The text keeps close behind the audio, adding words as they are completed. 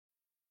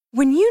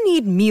When you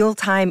need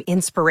mealtime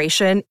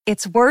inspiration,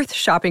 it's worth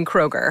shopping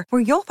Kroger,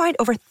 where you'll find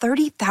over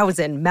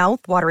 30,000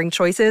 mouth-watering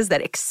choices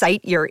that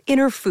excite your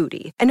inner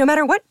foodie. And no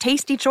matter what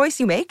tasty choice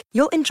you make,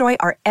 you'll enjoy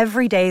our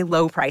everyday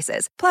low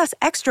prices, plus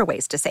extra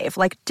ways to save,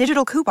 like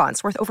digital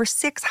coupons worth over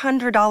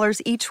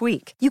 $600 each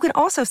week. You can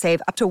also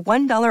save up to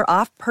 $1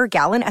 off per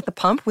gallon at the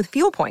pump with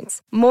fuel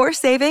points. More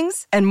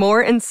savings and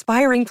more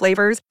inspiring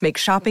flavors make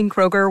shopping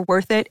Kroger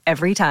worth it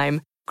every time.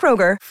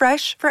 Kroger,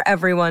 fresh for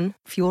everyone.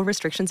 Fuel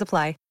restrictions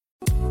apply.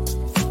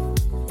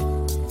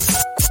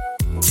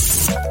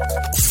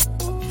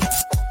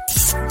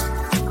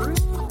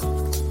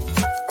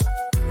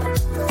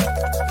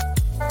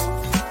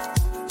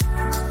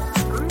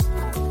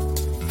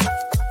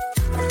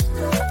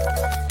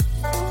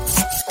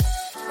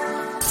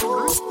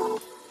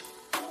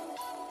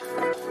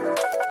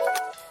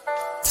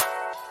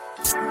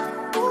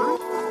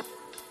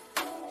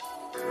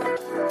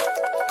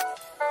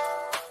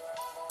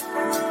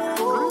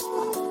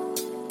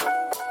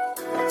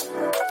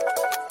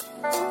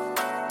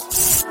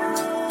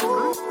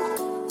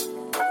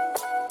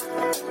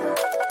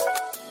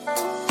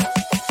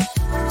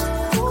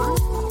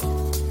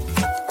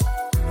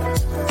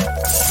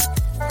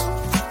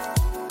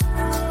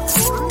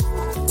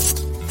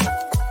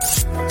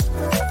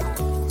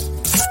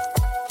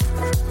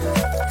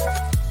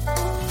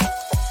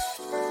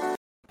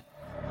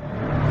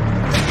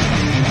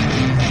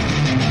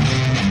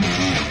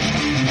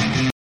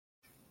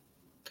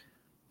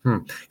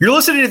 You're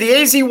listening to the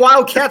AZ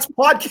Wildcats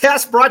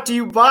podcast brought to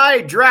you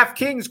by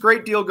DraftKings.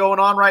 Great deal going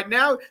on right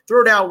now.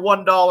 Throw down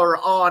 $1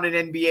 on an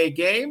NBA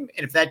game,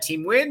 and if that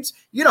team wins,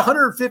 you get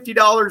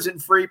 $150 in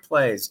free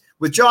plays.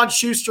 With John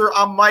Schuster,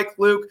 I'm Mike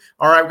Luke.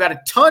 All right, I've got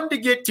a ton to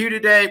get to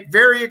today.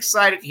 Very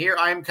excited here.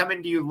 I am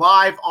coming to you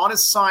live on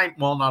assignment.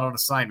 Well, not on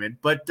assignment,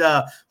 but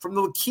from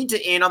the La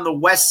Quinta Inn on the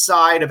west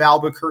side of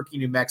Albuquerque,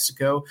 New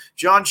Mexico.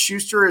 John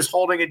Schuster is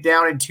holding it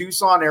down in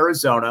Tucson,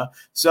 Arizona.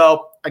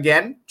 So,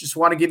 again, just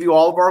want to give you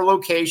all of our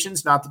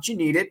locations. Not that you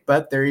need it,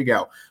 but there you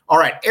go. All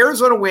right,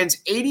 Arizona wins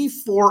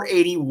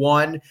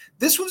 84-81.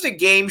 This was a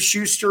game,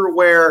 Schuster,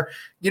 where,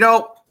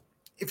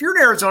 if you're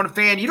an Arizona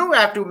fan, you don't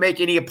have to make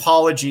any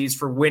apologies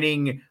for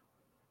winning.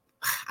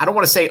 I don't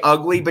want to say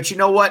ugly, but you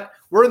know what?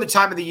 We're in the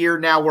time of the year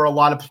now where a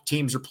lot of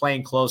teams are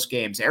playing close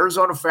games.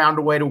 Arizona found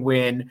a way to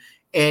win.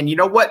 And you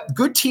know what?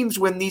 Good teams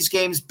win these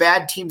games.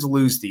 Bad teams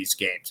lose these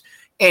games.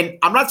 And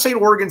I'm not saying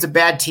Oregon's a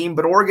bad team,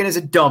 but Oregon is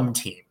a dumb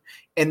team.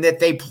 And that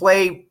they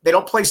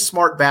don't play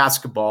smart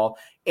basketball.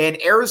 And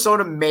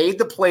Arizona made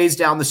the plays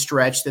down the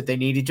stretch that they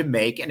needed to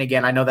make. And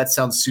again, I know that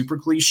sounds super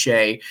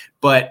cliche,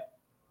 but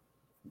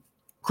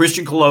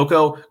Christian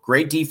Coloco,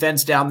 great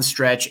defense down the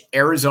stretch.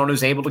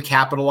 Arizona's able to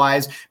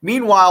capitalize.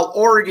 Meanwhile,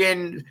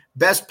 Oregon,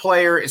 best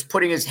player, is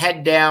putting his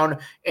head down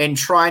and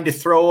trying to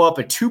throw up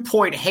a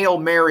 2-point Hail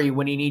Mary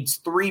when he needs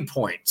 3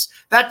 points.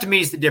 That, to me,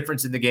 is the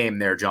difference in the game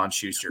there, John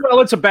Schuster. Well,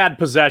 it's a bad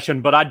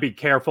possession, but I'd be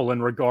careful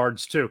in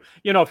regards to,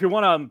 if you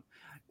want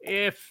to,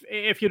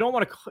 if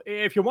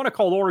you want to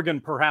call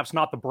Oregon perhaps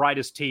not the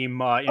brightest team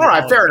in all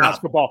right, fair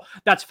basketball,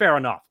 enough. That's fair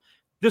enough.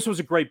 This was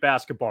a great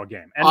basketball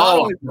game. And not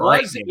only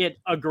was it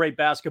a great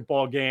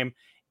basketball game,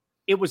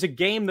 it was a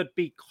game that,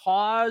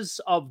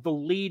 because of the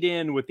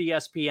lead-in with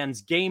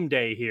ESPN's Game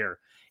Day here,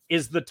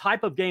 is the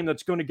type of game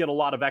that's going to get a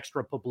lot of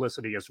extra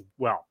publicity as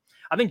well.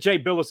 I think Jay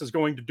Billis is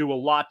going to do a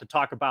lot to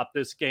talk about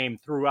this game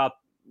throughout,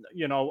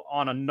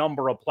 on a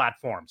number of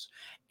platforms.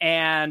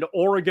 And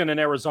Oregon and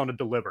Arizona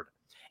delivered.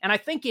 And I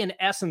think, in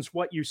essence,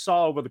 what you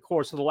saw over the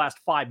course of the last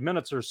 5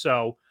 minutes or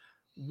so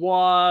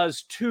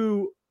was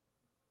two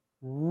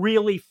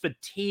really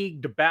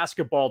fatigued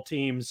basketball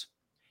teams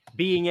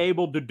being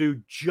able to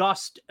do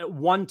just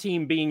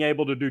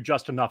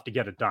enough to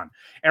get it done.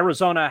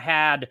 Arizona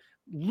had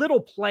little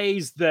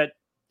plays that,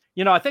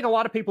 I think a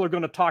lot of people are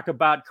going to talk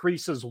about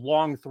Crease's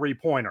long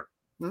three-pointer.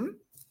 Mm-hmm.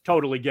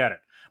 Totally get it.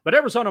 But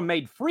Arizona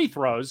made free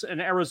throws, and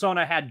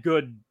Arizona had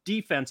good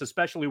defense,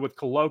 especially with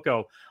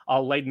Coloco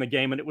late in the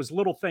game. And it was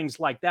little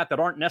things like that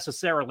aren't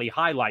necessarily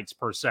highlights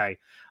per se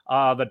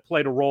that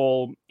played a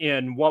role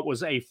in what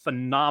was a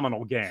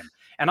phenomenal game.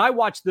 And I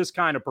watch this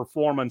kind of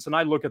performance, and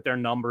I look at their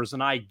numbers,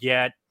 and I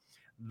get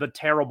the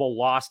terrible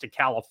loss to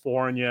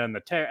California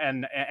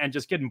and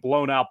just getting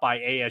blown out by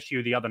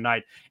ASU the other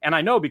night. And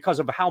I know, because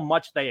of how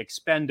much they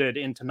expended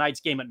in tonight's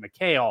game at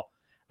McHale,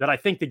 that I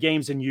think the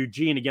games in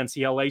Eugene against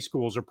the LA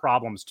schools are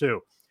problems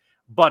too.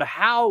 But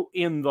how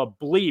in the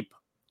bleep,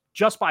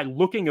 just by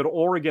looking at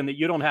Oregon, that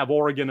you don't have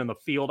Oregon in the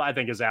field, I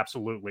think is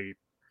absolutely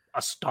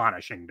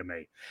astonishing to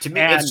me. To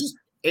me,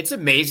 it's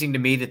amazing to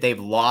me that they've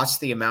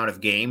lost the amount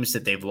of games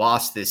that they've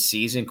lost this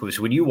season, because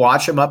when you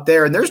watch them up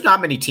there, and there's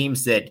not many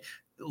teams that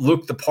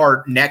look the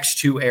part next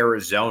to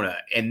Arizona,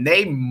 and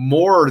they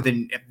more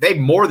than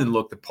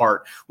look the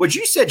part. What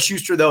you said,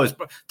 Schuster, though, is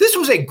this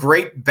was a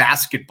great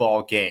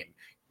basketball game.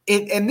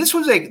 And this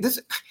was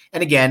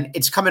and again,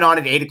 it's coming on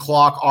at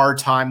 8:00 our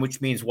time, which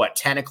means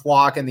 10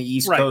 o'clock in the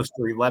East Coast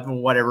or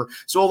 11, whatever.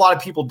 So a lot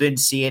of people didn't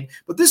see it,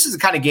 but this is the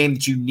kind of game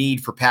that you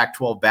need for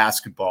Pac-12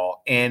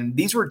 basketball. And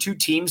these were two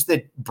teams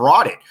that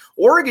brought it.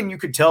 Oregon, you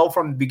could tell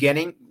from the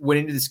beginning, went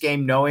into this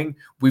game knowing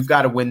we've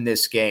got to win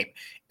this game.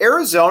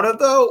 Arizona,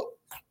 though,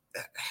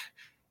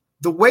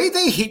 the way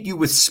they hit you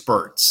with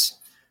spurts,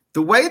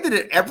 the way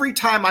that every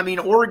time,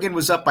 Oregon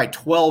was up by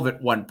 12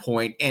 at one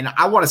point, and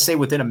I want to say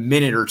within a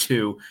minute or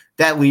two,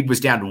 that lead was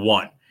down to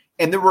 1.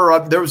 And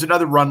there was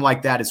another run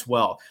like that as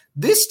well.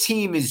 This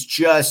team is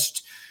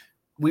just,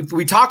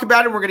 we talk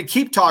about it, we're going to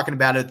keep talking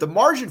about it. The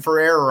margin for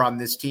error on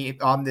this team,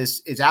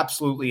 is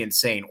absolutely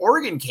insane.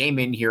 Oregon came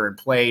in here and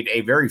played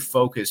a very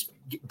focused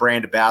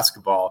brand of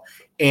basketball,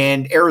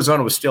 and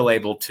Arizona was still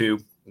able to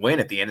win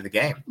at the end of the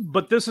game.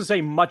 But this is a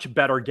much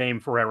better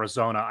game for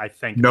Arizona, I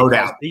think. No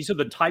doubt. These are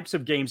the types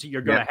of games that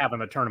you're going to have in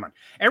the tournament.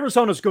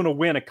 Arizona's going to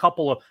win a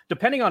couple of,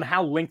 depending on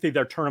how lengthy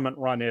their tournament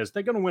run is,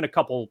 they're going to win a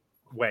couple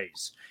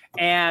ways.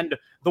 And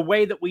the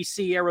way that we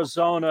see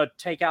Arizona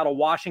take out a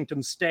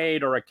Washington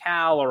State or a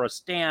Cal or a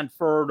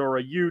Stanford or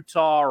a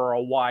Utah or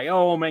a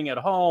Wyoming at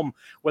home,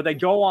 where they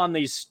go on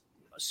these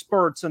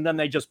spurts and then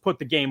they just put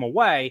the game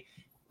away.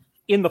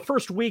 In the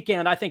first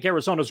weekend, I think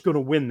Arizona's going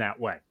to win that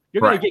way. You're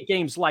going to get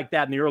games like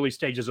that in the early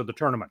stages of the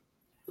tournament.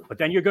 But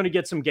then you're going to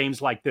get some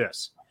games like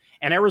this.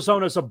 And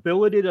Arizona's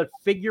ability to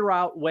figure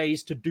out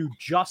ways to do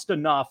just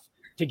enough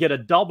to get a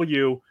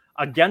W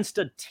against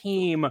a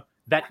team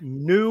that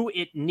knew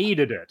it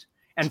needed it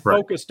and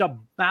focused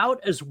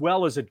about as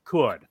well as it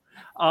could.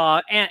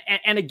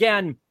 And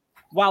again,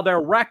 while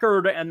their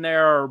record and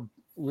their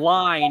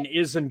line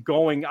isn't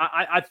going,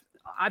 I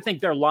think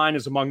their line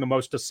is among the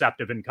most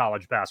deceptive in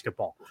college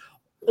basketball.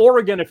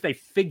 Oregon, if they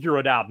figure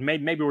it out,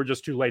 maybe we're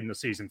just too late in the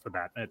season for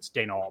that. It's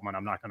Dana Altman.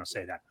 I'm not going to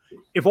say that.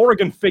 If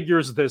Oregon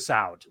figures this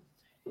out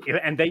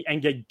and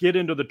they get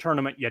into the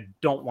tournament, you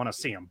don't want to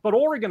see them. But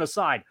Oregon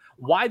aside,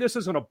 why this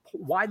is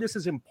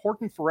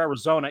important for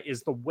Arizona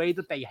is the way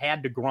that they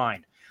had to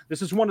grind.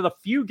 This is one of the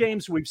few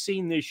games we've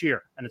seen this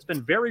year, and it's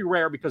been very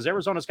rare because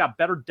Arizona's got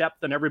better depth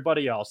than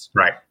everybody else.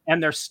 Right.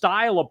 And their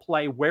style of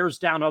play wears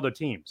down other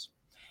teams.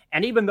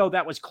 And even though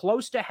that was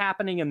close to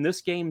happening in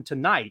this game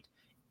tonight,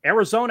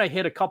 Arizona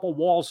hit a couple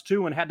walls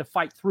too and had to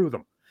fight through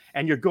them.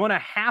 And you're going to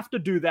have to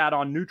do that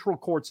on neutral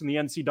courts in the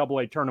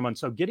NCAA tournament.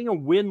 So getting a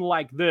win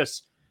like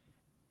this,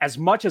 as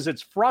much as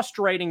it's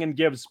frustrating and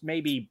gives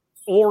maybe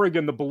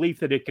Oregon the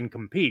belief that it can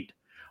compete,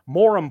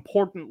 more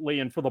importantly,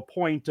 and for the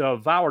point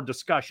of our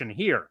discussion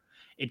here,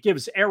 it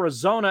gives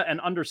Arizona an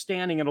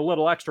understanding and a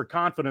little extra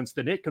confidence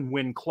that it can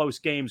win close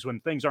games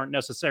when things aren't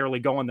necessarily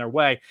going their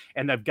way,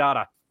 and they've got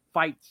to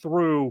fight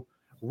through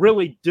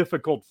really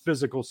difficult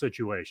physical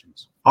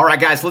situations. All right,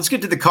 guys, let's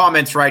get to the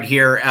comments right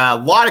here. A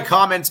lot of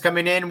comments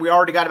coming in. We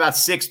already got about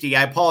 60.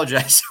 I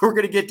apologize. We're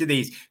going to get to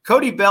these.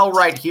 Cody Bell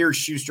right here,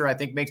 Schuster, I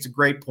think makes a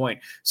great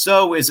point.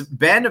 So is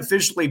Ben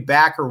officially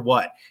back or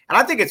what? And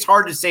I think it's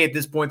hard to say at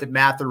this point that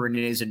Mathurin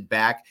isn't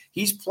back.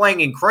 He's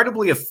playing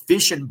incredibly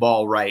efficient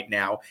ball right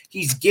now.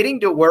 He's getting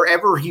to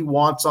wherever he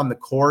wants on the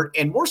court.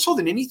 And more so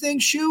than anything,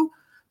 Shu,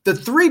 the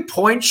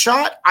 3-point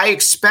shot, I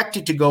expect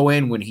it to go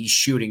in when he's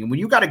shooting. And when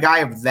you got a guy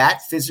of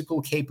that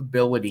physical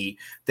capability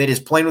that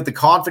is playing with the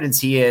confidence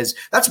he is,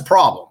 that's a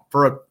problem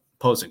for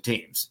opposing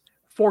teams.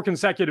 4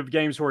 consecutive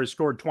games where he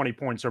scored 20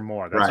 points or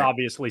more. That's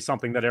obviously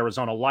something that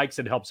Arizona likes.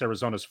 It helps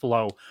Arizona's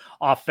flow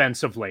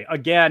offensively.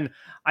 Again,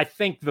 I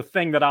think the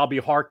thing that I'll be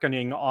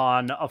hearkening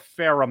on a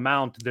fair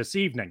amount this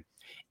evening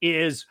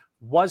is,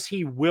 was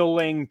he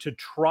willing to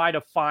try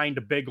to find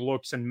big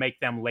looks and make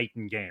them late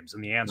in games?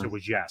 And the answer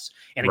was yes.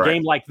 In a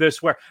game like this,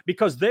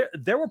 because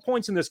there were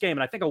points in this game,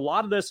 and I think a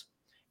lot of this,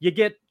 you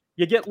get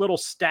little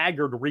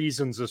staggered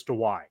reasons as to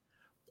why.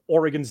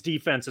 Oregon's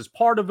defense is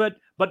part of it,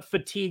 but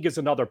fatigue is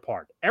another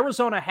part.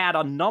 Arizona had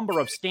a number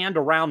of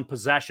stand-around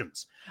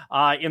possessions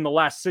in the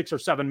last 6 or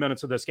 7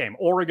 minutes of this game.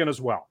 Oregon as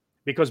well,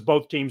 because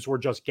both teams were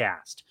just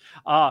gassed.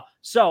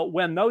 So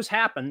when those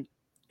happened,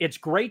 it's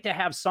great to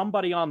have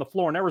somebody on the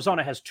floor, and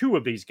Arizona has 2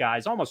 of these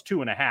guys, almost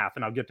 2.5,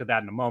 and I'll get to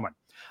that in a moment,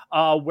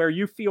 where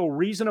you feel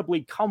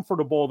reasonably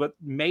comfortable that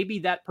maybe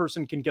that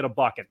person can get a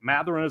bucket.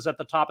 Mathurin is at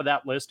the top of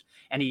that list,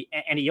 and he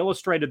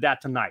illustrated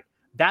that tonight.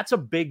 That's a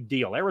big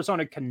deal.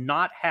 Arizona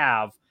cannot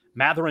have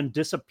Mathurin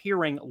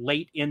disappearing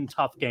late in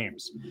tough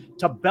games.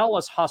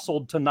 Tabellus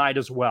hustled tonight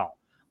as well,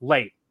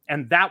 late,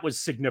 and that was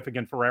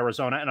significant for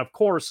Arizona. And of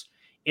course,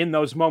 in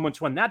those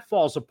moments when that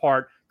falls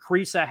apart,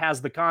 Kriisa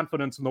has the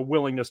confidence and the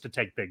willingness to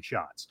take big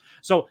shots.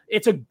 So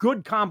it's a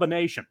good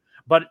combination.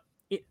 But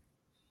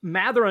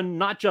Mathurin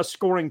not just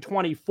scoring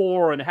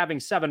 24 and having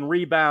 7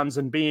 rebounds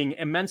and being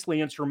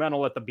immensely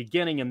instrumental at the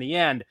beginning and the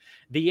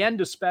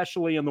end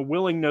especially, and the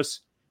willingness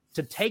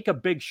to take a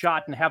big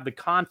shot and have the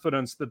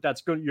confidence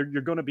that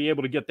you're going to be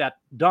able to get that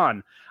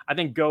done, I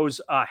think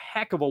goes a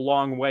heck of a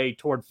long way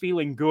toward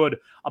feeling good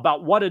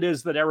about what it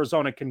is that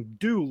Arizona can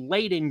do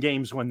late in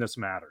games when this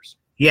matters.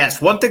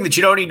 Yes, one thing that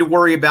you don't need to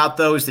worry about,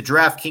 though, is the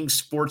DraftKings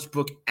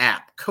Sportsbook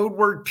app. Code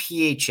word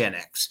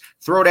PHNX.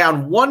 Throw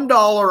down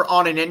 $1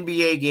 on an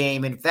NBA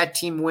game, and if that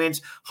team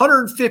wins,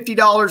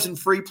 $150 in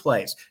free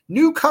plays.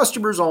 New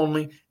customers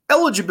only.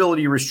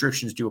 Eligibility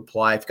restrictions do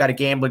apply. If you've got a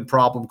gambling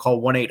problem,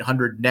 call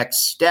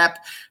 1-800-NEXT-STEP.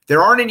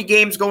 There aren't any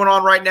games going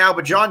on right now,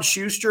 but John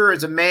Schuster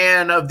is a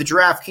man of the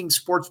DraftKings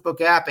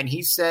Sportsbook app, and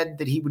he said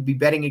that he would be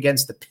betting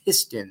against the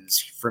Pistons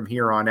from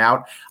here on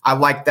out. I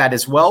like that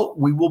as well.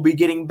 We will be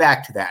getting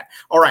back to that.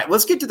 All right,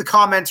 let's get to the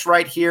comments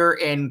right here,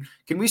 and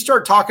can we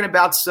start talking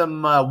about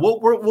some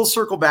we'll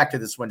circle back to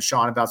this one,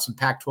 Sean, about some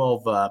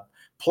Pac-12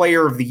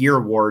 Player of the Year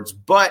awards,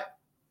 but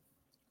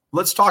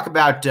let's talk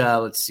about,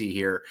 let's see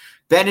here.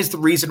 Ben is the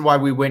reason why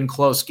we win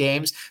close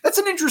games. That's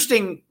an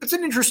interesting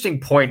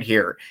point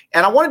here.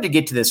 And I wanted to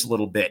get to this a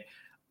little bit.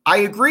 I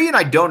agree and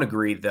I don't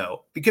agree,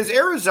 though, because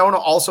Arizona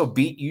also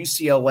beat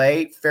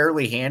UCLA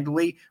fairly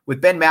handily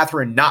with Ben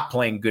Mathurin not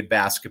playing good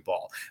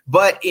basketball.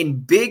 But in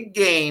big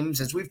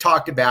games, as we've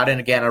talked about, and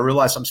again, I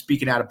realize I'm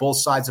speaking out of both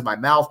sides of my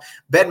mouth,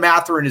 Ben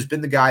Mathurin has been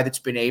the guy that's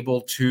been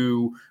able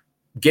to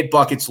get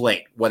buckets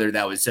late, whether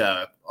that was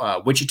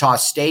Wichita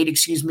State,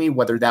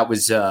 whether that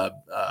was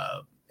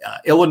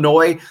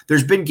Illinois.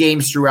 There's been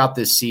games throughout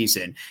this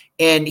season,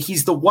 and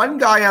he's the one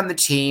guy on the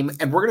team,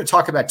 and we're going to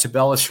talk about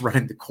Tabellis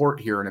running the court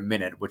here in a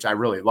minute, which I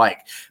really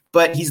like,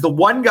 but he's the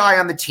one guy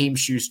on the team,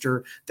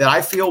 Schuster, that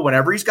I feel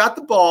whenever he's got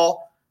the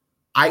ball,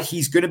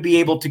 he's going to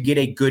be able to get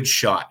a good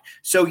shot.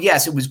 So,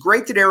 yes, it was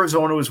great that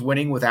Arizona was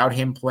winning without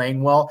him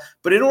playing well,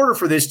 but in order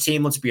for this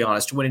team, let's be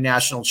honest, to win a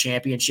national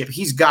championship,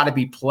 he's got to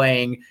be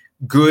playing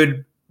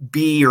good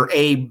B or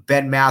A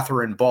Ben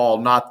Mathurin ball,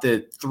 not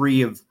the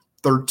 3 of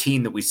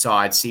 13 that we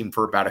saw, it seemed,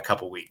 for about a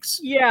couple weeks.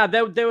 Yeah,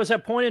 there was a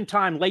point in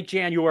time, late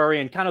January,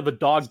 and kind of the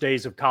dog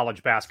days of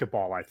college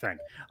basketball, I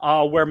think,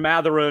 where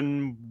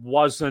Mathurin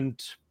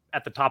wasn't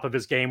at the top of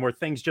his game, where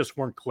things just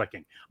weren't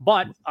clicking.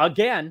 But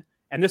again,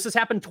 and this has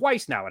happened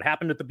twice now. It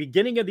happened at the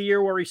beginning of the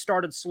year where he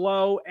started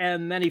slow,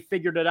 and then he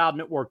figured it out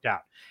and it worked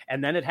out.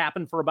 And then it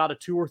happened for about a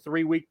 2 or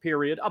 3 week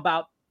period,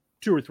 about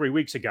 2 or 3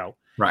 weeks ago.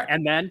 Right.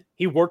 And then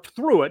he worked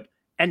through it,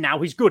 and now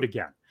he's good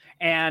again.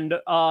 And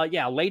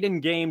late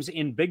in games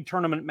in big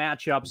tournament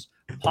matchups,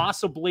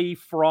 possibly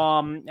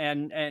from,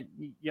 and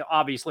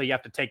obviously you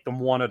have to take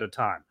them one at a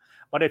time.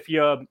 But if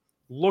you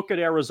look at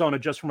Arizona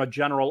just from a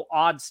general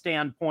odds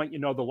standpoint,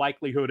 the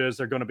likelihood is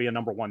they're going to be a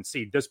number 1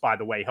 seed. This, by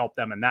the way, helped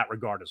them in that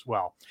regard as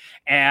well.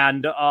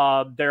 And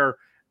they're,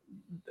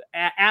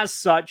 as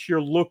such, you're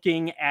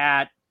looking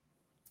at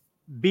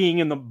being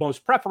in the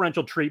most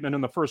preferential treatment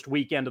in the first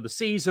weekend of the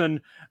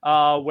season,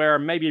 where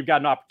maybe you've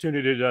got an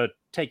opportunity to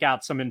take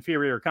out some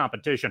inferior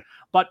competition.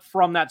 But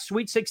from that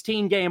Sweet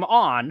 16 game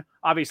on,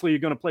 obviously you're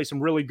going to play some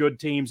really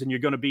good teams and you're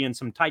going to be in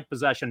some tight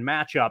possession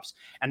matchups.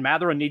 And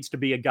Mathurin needs to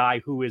be a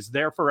guy who is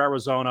there for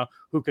Arizona,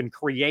 who can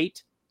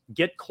create,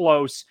 get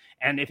close,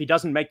 and if he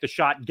doesn't make the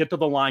shot, get to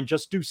the line,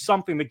 just do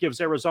something that gives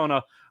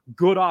Arizona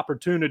good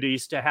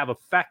opportunities to have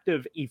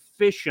effective,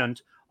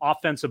 efficient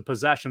offensive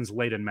possessions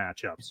late in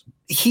matchups.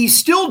 He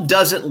still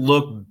doesn't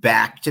look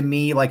back to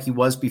me like he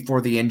was before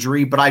the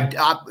injury, but I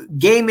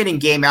game in and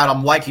game out,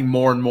 I'm liking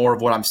more and more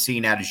of what I'm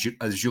seeing out of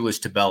Julius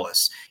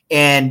Tabellis.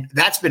 And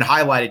that's been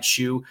highlighted,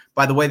 Shu,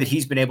 by the way that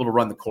he's been able to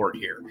run the court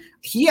here.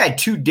 He had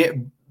two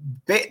dunks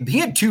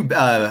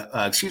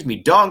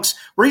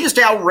where he just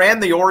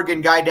outran the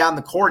Oregon guy down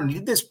the court, and he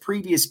did this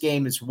previous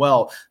game as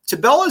well.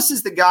 Tabellis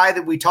is the guy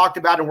that we talked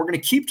about, and we're going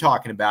to keep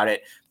talking about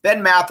it.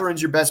 Ben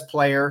Mathurin's your best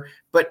player,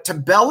 but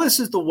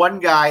Tabellis is the one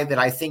guy that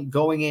I think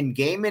going in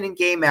and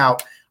game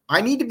out, I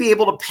need to be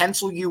able to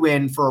pencil you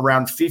in for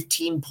around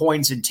 15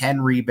 points and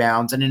 10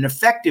 rebounds and an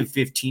effective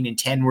 15 and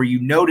 10 where you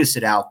notice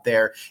it out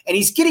there. And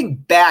he's getting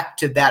back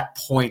to that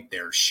point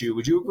there, Shu.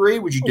 Would you agree?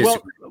 Would you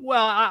disagree?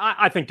 Well,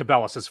 I think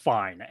Tabellis is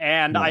fine.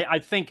 And I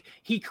think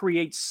he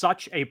creates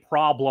such a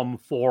problem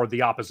for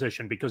the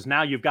opposition because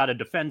now you've got to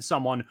defend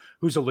someone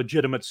who's a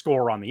legitimate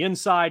scorer on the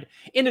inside,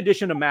 in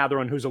addition to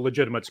Mathurin, who's a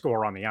legitimate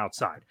scorer on the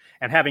outside.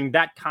 And having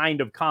that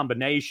kind of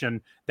combination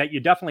that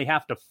you definitely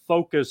have to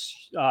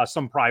focus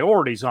some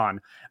priorities on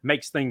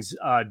makes things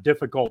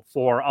difficult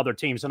for other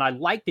teams. And I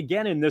liked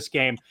again in this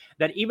game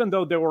that even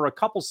though there were a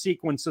couple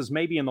sequences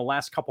maybe in the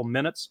last couple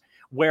minutes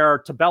where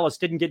Tabellis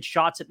didn't get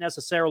shots that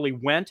necessarily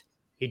went,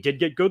 he did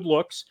get good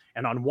looks.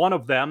 And on one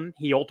of them,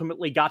 he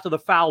ultimately got to the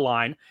foul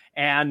line.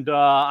 And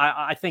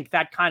I think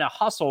that kind of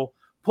hustle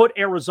put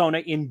Arizona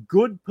in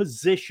good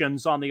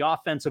positions on the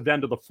offensive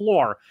end of the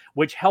floor,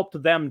 which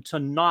helped them to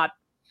not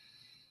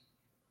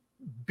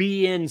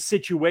be in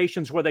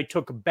situations where they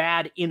took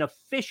bad,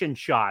 inefficient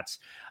shots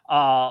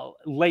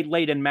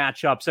late in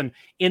matchups. And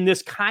in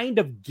this kind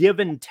of give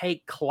and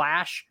take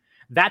clash,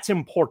 that's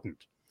important.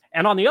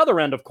 And on the other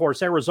end, of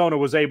course, Arizona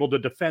was able to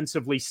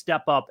defensively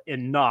step up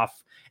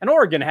enough. And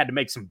Oregon had to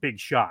make some big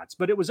shots.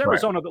 But it was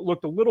Arizona that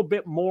looked a little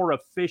bit more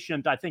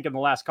efficient, I think, in the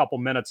last couple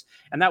minutes.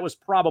 And that was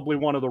probably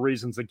one of the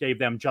reasons that gave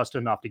them just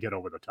enough to get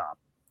over the top.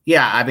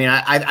 Yeah, I mean,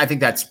 I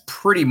think that's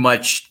pretty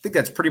much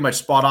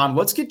spot on.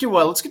 Let's get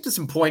to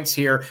some points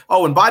here.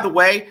 Oh, and by the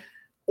way,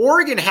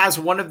 Oregon has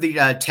one of the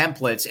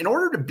templates in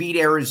order to beat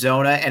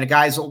Arizona, and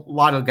a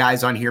lot of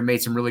guys on here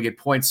made some really good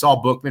points.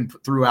 Saul Bookman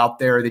threw out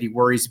there that he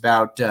worries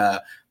about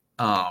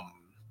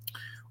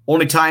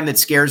only time that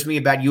scares me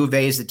about U of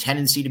A is the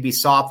tendency to be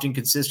soft and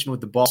consistent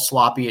with the ball,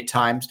 sloppy at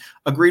times.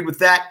 Agreed with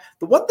that.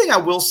 The one thing I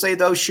will say,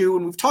 though, Shu,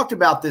 and we've talked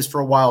about this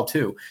for a while,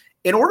 too,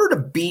 in order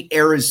to beat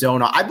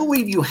Arizona, I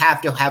believe you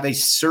have to have a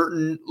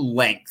certain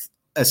length,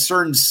 a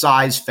certain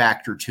size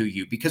factor to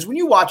you, because when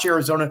you watch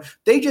Arizona,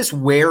 they just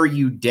wear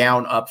you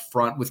down up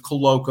front with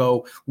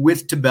Koloko,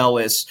 with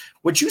Tabellis.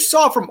 What you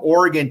saw from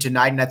Oregon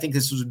tonight, and I think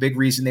this was a big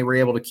reason they were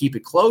able to keep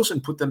it close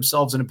and put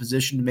themselves in a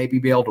position to maybe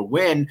be able to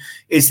win,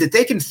 is that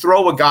they can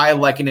throw a guy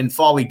like an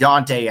Infali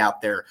Dante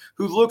out there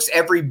who looks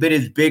every bit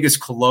as big as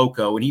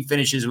Koloko, and he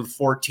finishes with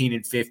 14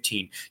 and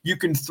 15. You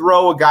can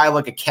throw a guy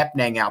like a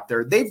Kepnang out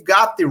there. They've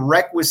got the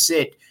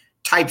requisite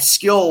type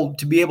skill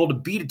to be able to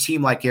beat a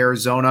team like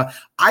Arizona.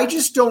 I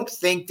just don't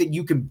think that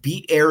you can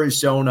beat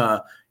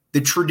Arizona the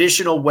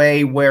traditional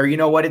way where, you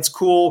know what, it's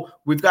cool.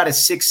 We've got a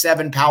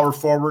 6'7" power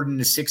forward and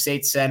a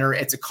 6'8" center.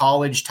 It's a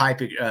college type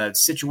of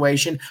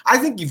situation. I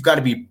think you've got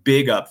to be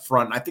big up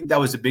front. I think that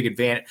was a big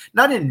advantage,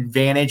 not an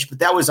advantage, but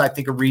that was, I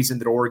think, a reason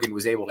that Oregon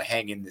was able to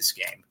hang in this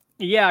game.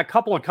 Yeah, a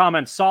couple of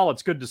comments. Saul,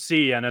 it's good to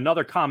see. And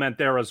another comment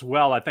there as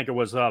well. I think it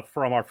was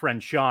from our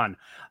friend Sean,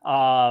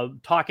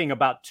 talking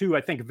about two,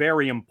 I think,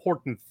 very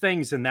important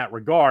things in that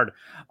regard.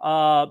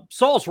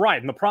 Saul's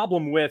right. And the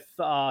problem with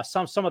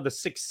some of the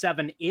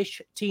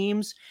 6-7-ish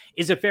teams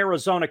is if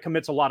Arizona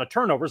commits a lot of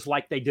turnovers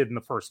like they did in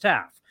the first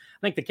half. I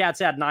think the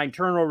Cats had 9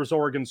 turnovers.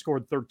 Oregon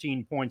scored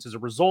 13 points as a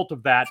result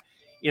of that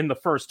in the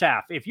first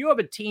half. If you have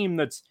a team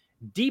that's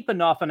deep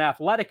enough and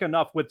athletic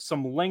enough with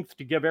some length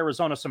to give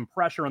Arizona some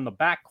pressure in the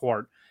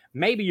backcourt,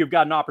 maybe you've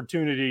got an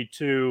opportunity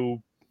to,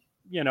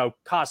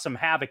 cause some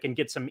havoc and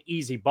get some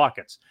easy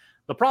buckets.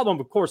 The problem,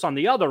 of course, on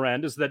the other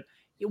end is that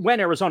when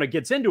Arizona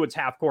gets into its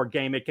half-court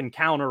game, it can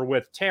counter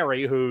with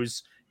Terry,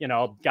 who's,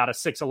 got a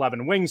 6'11"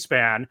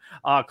 wingspan,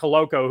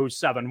 Koloko, who's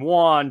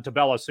 7'1",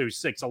 Tabellis, who's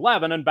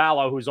 6'11", and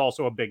Ballo, who's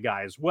also a big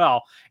guy as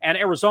well. And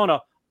Arizona,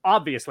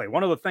 obviously,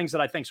 one of the things that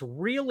I think is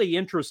really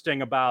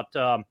interesting about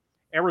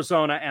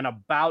Arizona and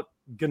about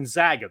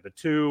Gonzaga, the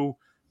two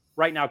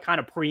right now kind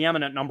of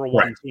preeminent number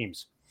one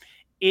teams,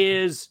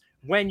 is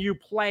when you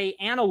play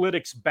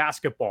analytics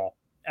basketball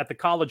at the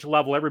college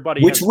level,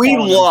 everybody, which we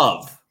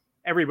love.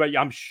 Everybody,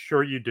 I'm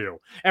sure you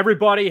do.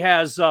 Everybody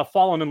has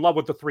fallen in love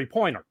with the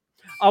three-pointer,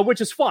 which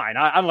is fine.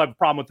 I don't have a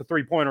problem with the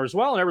three-pointer as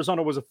well, and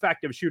Arizona was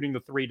effective shooting the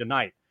three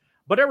tonight.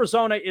 But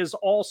Arizona is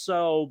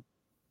also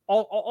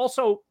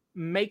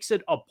makes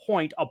it a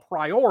point, a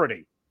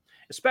priority,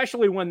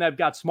 especially when they've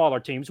got smaller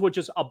teams, which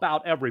is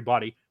about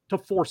everybody, to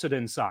force it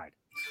inside.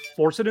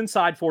 Force it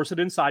inside, force it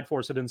inside,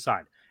 force it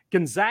inside.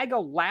 Gonzaga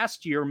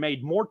last year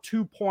made more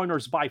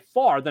two-pointers by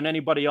far than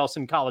anybody else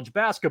in college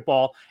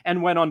basketball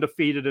and went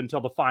undefeated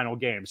until the final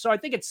game. So I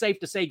think it's safe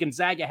to say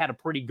Gonzaga had a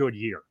pretty good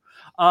year.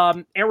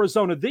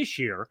 Arizona this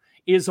year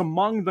is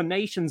among the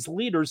nation's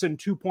leaders in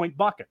two-point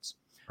buckets.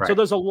 Right. So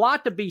there's a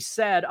lot to be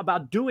said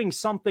about doing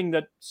something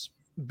that's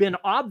been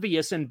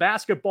obvious in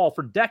basketball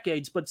for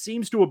decades, but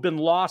seems to have been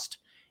lost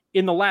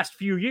in the last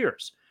few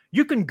years.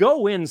 You can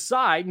go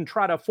inside and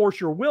try to force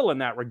your will in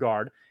that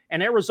regard,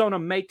 and Arizona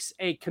makes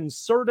a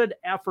concerted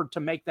effort to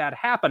make that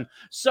happen.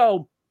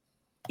 So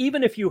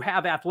even if you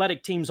have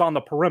athletic teams on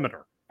the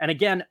perimeter, and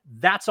again,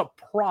 that's a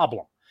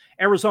problem,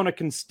 Arizona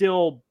can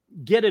still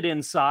get it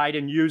inside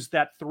and use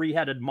that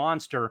three-headed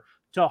monster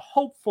to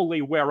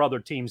hopefully wear other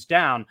teams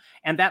down.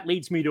 And that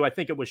leads me to, I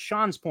think it was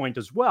Sean's point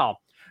as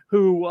well,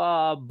 who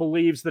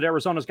believes that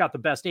Arizona's got the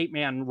best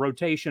 8-man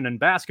rotation in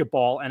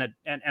basketball, and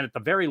at the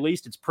very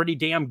least, it's pretty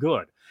damn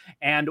good.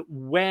 And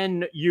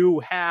when you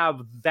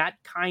have that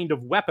kind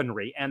of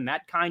weaponry and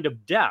that kind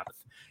of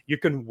depth, you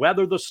can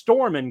weather the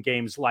storm in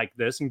games like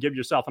this and give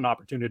yourself an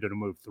opportunity to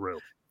move through.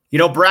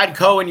 Brad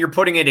Cohen, you're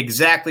putting it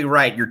exactly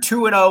right. You're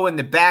 2-0 in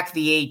the back of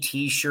the A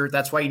t-shirt.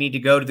 That's why you need to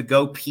go to the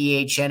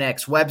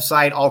GoPHNX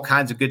website. All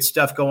kinds of good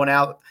stuff going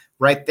out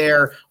right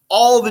there.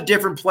 All the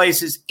different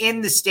places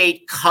in the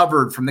state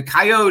covered, from the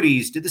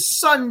Coyotes to the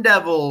Sun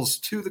Devils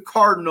to the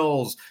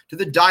Cardinals to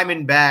the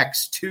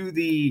Diamondbacks to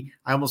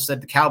I almost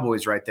said the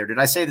Cowboys right there. Did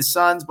I say the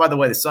Suns? By the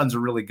way, the Suns are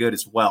really good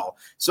as well.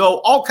 So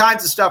all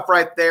kinds of stuff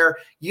right there.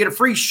 You get a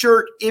free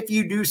shirt if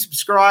you do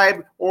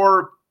subscribe,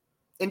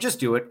 and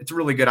just do it. It's a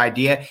really good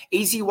idea.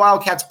 AZ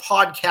Wildcats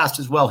Podcast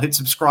as well. Hit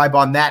subscribe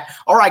on that.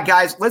 All right,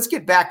 guys, let's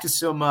get back to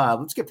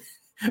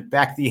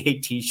the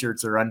 8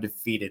 t-shirts are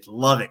undefeated.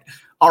 Love it.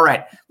 All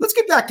right, let's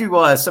get back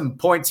to some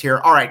points here.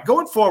 All right,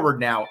 going forward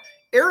now,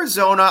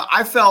 Arizona,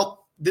 I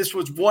felt this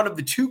was one of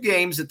the 2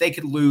 games that they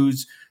could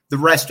lose the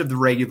rest of the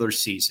regular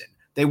season.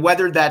 They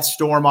weathered that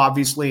storm,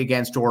 obviously,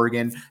 against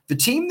Oregon. The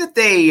team that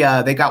they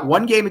got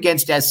one game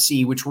against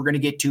SC, which we're going to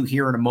get to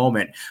here in a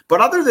moment.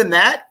 But other than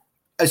that,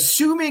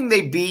 assuming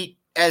they beat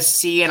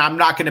SC, and I'm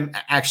not going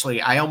to – actually,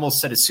 I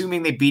almost said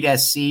assuming they beat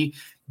SC,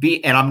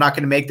 and I'm not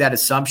going to make that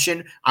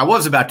assumption. I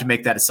was about to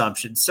make that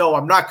assumption, so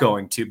I'm not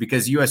going to,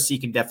 because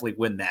USC can definitely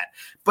win that.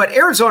 But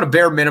Arizona,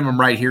 bare minimum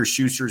right here,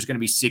 Schuster is going to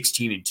be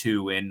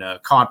 16-2 in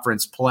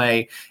conference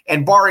play.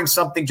 And barring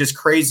something just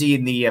crazy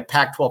in the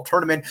Pac-12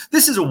 tournament,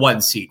 this is a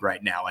 1 seed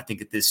right now. I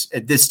think at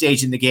this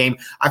stage in the game,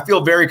 I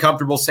feel very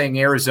comfortable saying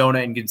Arizona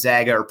and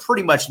Gonzaga are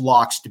pretty much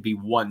locks to be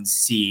 1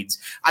 seeds.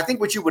 I think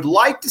what you would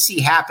like to see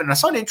happen, I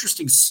saw an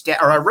interesting stat,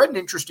 or I read an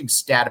interesting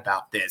stat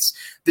about this.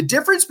 The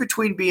difference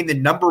between being the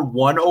number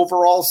 1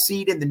 overall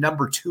seed and the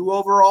number 2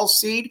 overall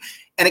seed.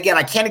 And again,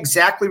 I can't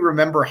exactly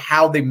remember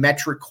how the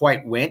metric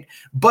quite went,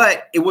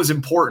 but it was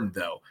important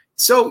though.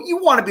 So you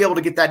want to be able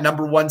to get that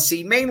number 1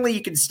 seed. Mainly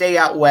you can stay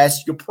out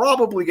west. You're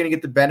probably going to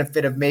get the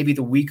benefit of maybe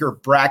the weaker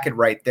bracket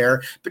right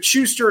there. But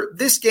Schuster,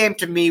 this game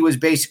to me was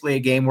basically a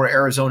game where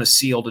Arizona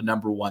sealed a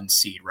number 1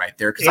 seed right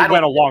there. It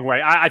went a long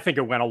way. I think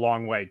it went a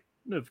long way.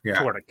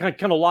 Toward it.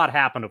 Can a lot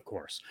happen, of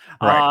course.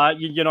 Right.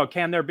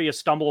 Can there be a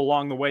stumble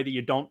along the way that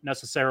you don't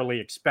necessarily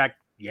expect?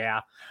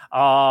 Yeah,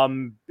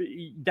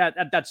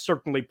 that's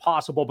certainly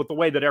possible. But the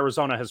way that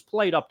Arizona has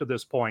played up to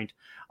this point,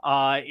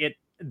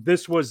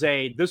 this was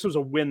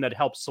a win that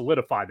helped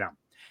solidify them,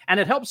 and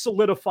it helps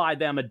solidify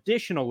them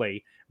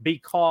additionally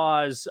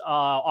because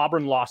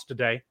Auburn lost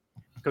today,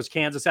 because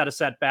Kansas had a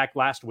setback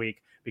last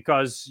week,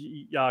 because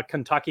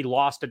Kentucky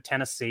lost at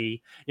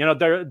Tennessee.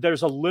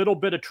 There's a little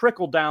bit of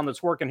trickle down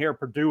that's working here.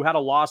 Purdue had a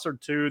loss or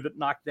two that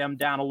knocked them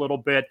down a little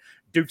bit.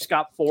 Duke's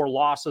got 4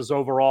 losses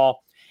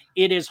overall.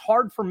 It is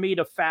hard for me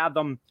to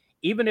fathom,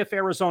 even if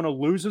Arizona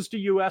loses to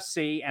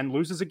USC and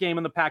loses a game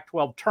in the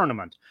Pac-12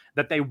 tournament,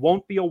 that they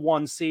won't be a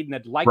 1 seed and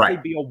they'd likely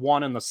be a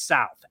 1 in the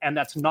South. And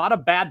that's not a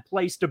bad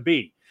place to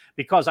be,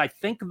 because I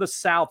think the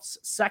South's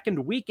second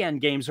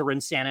weekend games are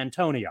in San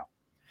Antonio.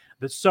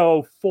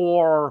 So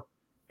for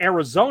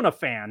Arizona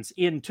fans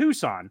in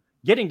Tucson,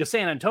 getting to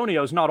San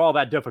Antonio is not all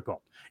that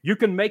difficult. You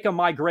can make a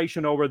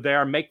migration over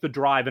there, make the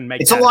drive, and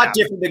make it's a lot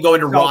different than going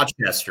to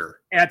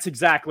Rochester. That's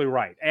exactly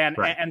right.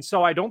 And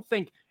so I don't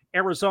think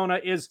Arizona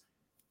is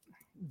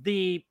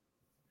the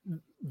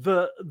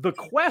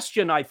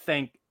question, I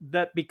think,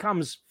 that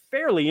becomes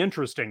fairly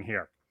interesting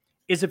here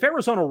is, if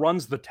Arizona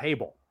runs the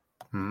table,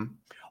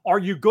 are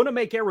you going to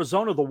make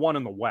Arizona the 1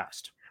 in the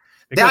West?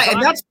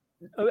 That's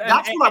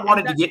what I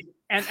wanted to get.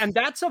 And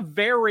that's a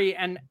very,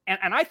 and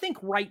I think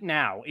right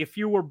now, if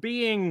you were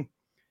being,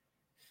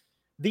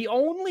 the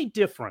only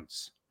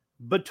difference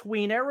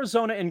between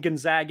Arizona and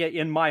Gonzaga,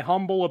 in my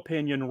humble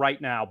opinion right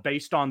now,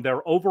 based on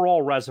their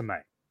overall resume,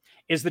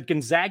 is that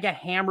Gonzaga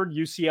hammered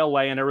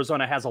UCLA and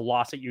Arizona has a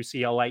loss at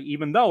UCLA,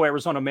 even though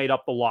Arizona made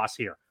up the loss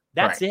here.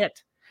 That's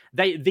it.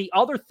 The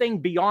other thing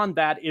beyond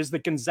that is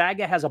that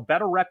Gonzaga has a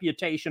better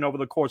reputation over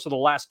the course of the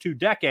last 2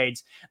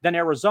 decades than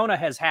Arizona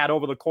has had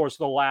over the course of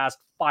the last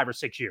 5 or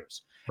 6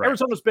 years. Right.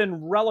 Arizona's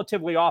been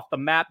relatively off the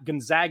map.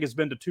 Gonzaga's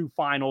been to 2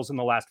 finals in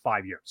the last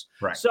 5 years.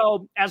 Right.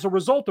 So as a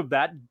result of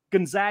that,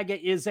 Gonzaga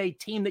is a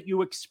team that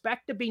you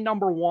expect to be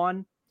number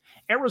 1.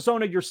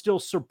 Arizona, you're still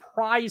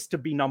surprised to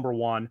be number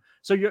 1.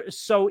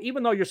 So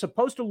even though you're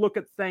supposed to look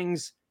at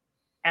things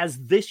as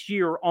this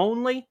year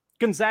only,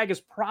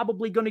 Gonzaga's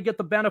probably going to get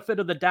the benefit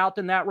of the doubt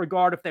in that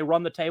regard if they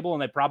run the table,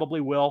 and they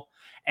probably will,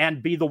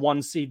 and be the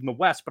 1 seed in the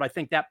West. But I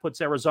think that puts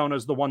Arizona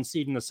as the 1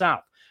 seed in the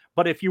South.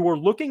 But if you were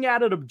looking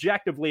at it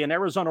objectively and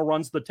Arizona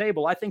runs the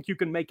table, I think you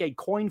can make a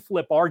coin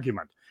flip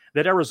argument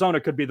that Arizona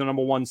could be the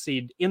number 1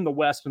 seed in the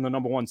West and the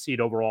number 1 seed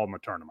overall in the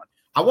tournament.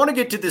 I want to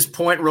get to this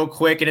point real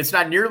quick, and it's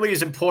not nearly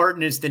as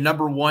important as the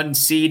number 1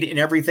 seed and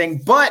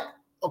everything, but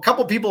a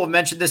couple people have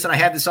mentioned this, and I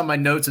had this on my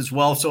notes as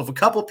well. So if a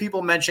couple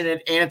people mention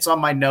it and it's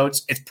on my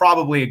notes, it's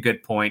probably a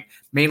good point,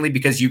 mainly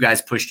because you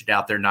guys pushed it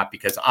out there, not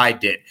because I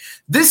did.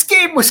 This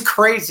game was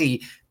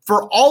crazy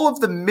for all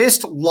of the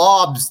missed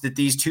lobs that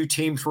these 2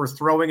 teams were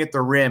throwing at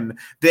the rim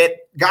that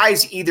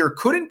guys either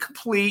couldn't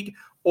complete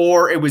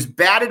or it was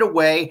batted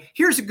away.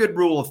 Here's a good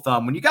rule of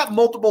thumb. When you got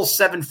multiple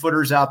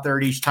 7-footers out there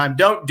at each time,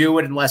 don't do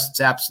it unless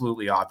it's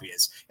absolutely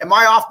obvious. Am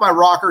I off my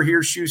rocker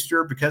here,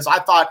 Schuster? Because I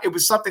thought it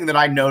was something that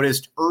I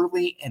noticed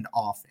early and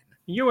often.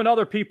 You and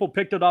other people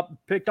picked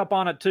up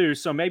on it too,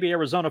 so maybe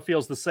Arizona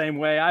feels the same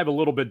way. I have a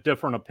little bit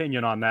different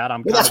opinion on that.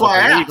 I'm that's why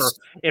I asked.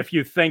 If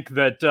you think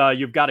that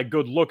you've got a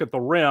good look at the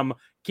rim,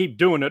 keep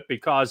doing it,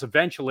 because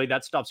eventually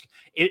that stuff's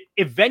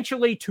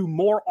eventually, to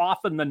more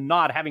often than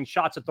not, having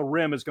shots at the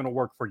rim is going to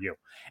work for you.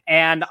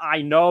 And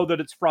I know that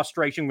it's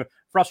frustrating.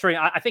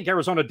 I think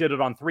Arizona did it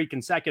on 3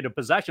 consecutive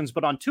possessions,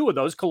 but on 2 of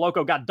those,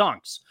 Koloko got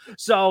dunks.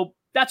 So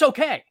that's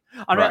okay.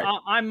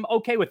 I'm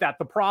okay with that.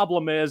 The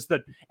problem is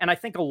that, and I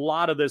think a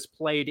lot of this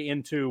played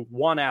into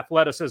 1,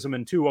 athleticism,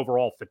 and 2,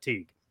 overall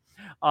fatigue.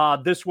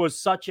 This was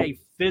such a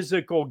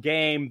physical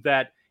game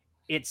that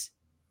it's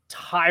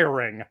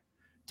tiring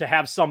to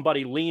have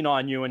somebody lean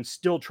on you and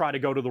still try to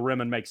go to the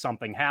rim and make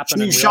something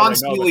happen. Sean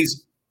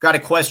Steely's got a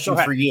question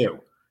for you.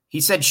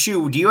 He said,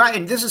 "Shu, do you?"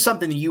 And this is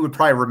something that you would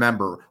probably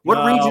remember.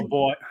 What region?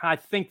 Boy, I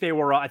think they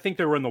were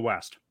in the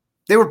West.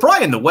 They were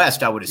probably in the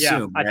West, I would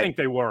assume. Yeah, I think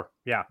they were.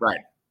 Yeah. Right.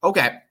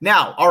 Okay.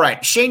 Now, all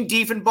right. Shane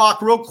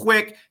Diefenbach, real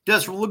quick,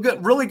 does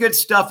really good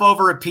stuff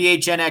over at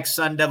PHNX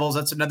Sun Devils.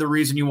 That's another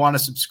reason you want to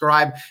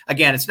subscribe.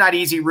 Again, it's not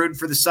easy rooting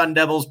for the Sun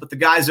Devils, but the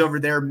guys over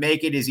there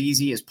make it as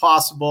easy as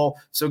possible.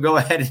 So go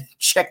ahead and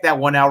check that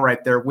one out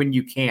right there when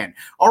you can.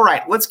 All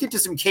right. Let's get to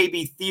some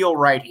KB Thiel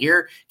right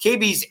here.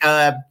 KB's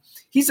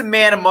he's a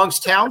man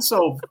amongst town,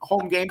 so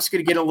home game's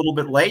going to get a little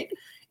bit late.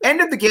 End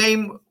of the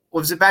game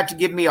was about to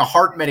give me a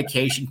heart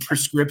medication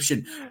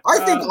prescription. I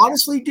think,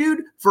 honestly,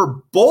 dude,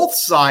 for both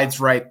sides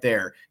right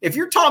there, if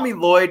you're Tommy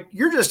Lloyd,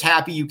 you're just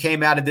happy you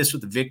came out of this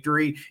with a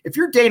victory. If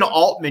you're Dana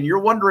Altman, you're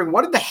wondering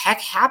what the heck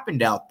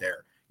happened out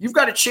there. You've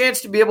got a chance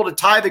to be able to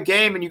tie the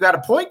game, and you got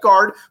a point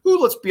guard who,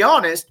 let's be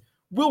honest,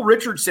 Will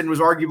Richardson was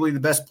arguably the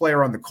best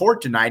player on the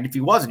court tonight. If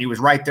he wasn't, he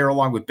was right there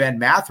along with Ben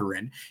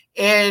Mathurin.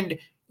 And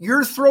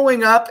you're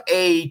throwing up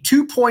a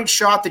 2-point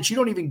shot that you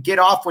don't even get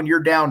off when you're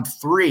down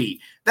 3.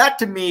 That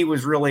to me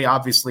was really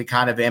obviously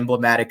kind of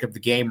emblematic of the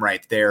game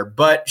right there.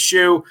 But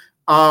Shu,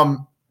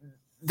 that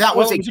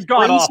was a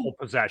god-awful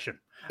possession.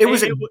 It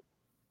was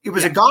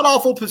a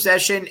god-awful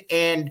possession,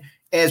 and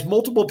as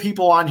multiple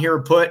people on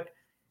here put,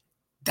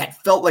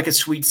 that felt like a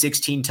Sweet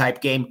 16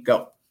 type game.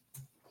 Go.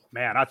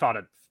 Man, I thought,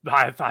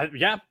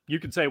 yeah, you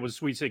could say it was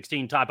Sweet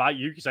 16 type.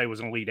 You could say it was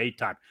an Elite 8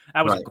 type.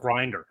 That was a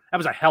grinder. That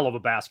was a hell of a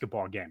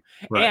basketball game.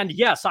 Right. And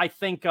yes, I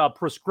think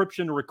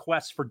prescription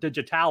requests for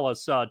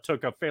Digitalis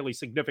took a fairly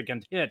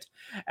significant hit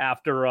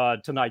after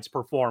tonight's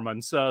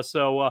performance.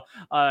 So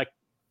our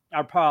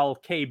pal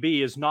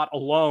KB is not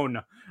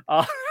alone.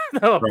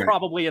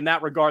 Probably in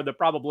that regard. They're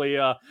probably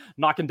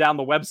knocking down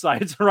the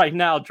websites right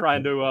now,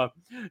 trying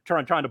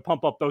to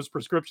pump up those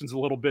prescriptions a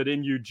little bit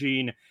in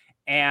Eugene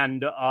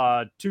and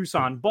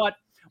Tucson. But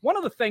one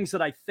of the things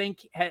that I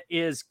think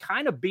is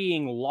kind of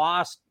being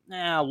lost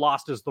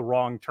is the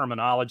wrong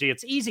terminology.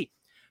 It's easy.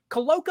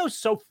 Coloco's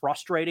so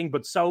frustrating,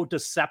 but so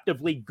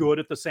deceptively good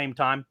at the same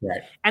time.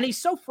 Right. And he's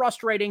so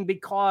frustrating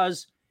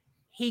because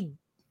he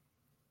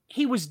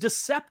was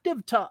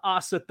deceptive to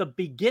us at the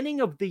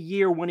beginning of the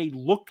year when he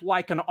looked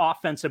like an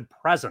offensive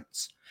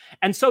presence.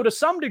 And so to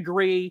some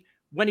degree,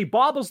 when he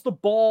bobbles the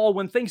ball,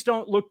 when things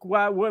don't look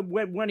well,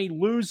 when he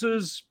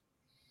loses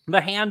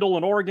the handle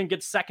and Oregon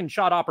gets second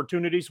shot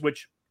opportunities,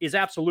 which is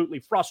absolutely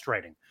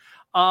frustrating.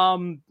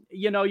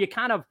 You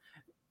kind of,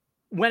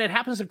 when it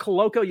happens to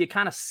Coloco, you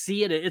kind of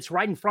see it. It's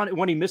right in front.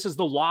 When he misses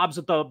the lobs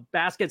at the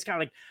basket, it's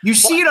kind of like you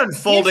see it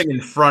unfolding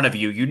in front of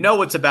you. You know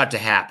what's about to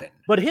happen.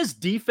 But his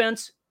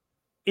defense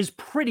is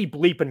pretty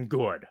bleeping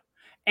good,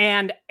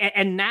 and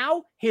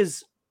now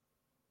his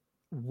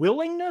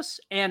willingness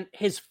and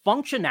his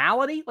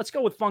functionality. Let's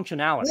go with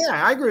functionality.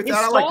 Yeah, I agree with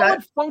that. I like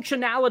that.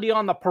 Functionality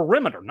on the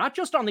perimeter, not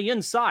just on the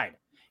inside.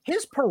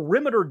 His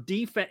perimeter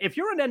defense, if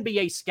you're an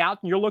NBA scout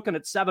and you're looking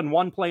at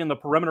 7-1 play in the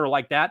perimeter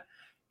like that,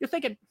 you're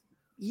thinking,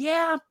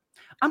 yeah,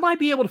 I might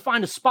be able to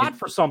find a spot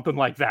for something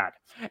like that.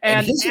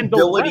 And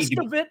the rest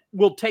of it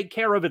will take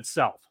care of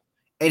itself.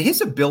 And his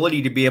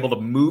ability to be able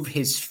to move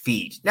his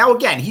feet. Now,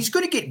 again, he's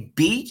going to get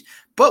beat,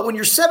 but when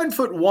you're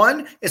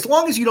 7'1", as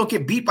long as you don't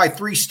get beat by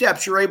 3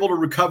 steps, you're able to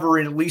recover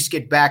and at least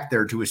get back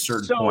there to a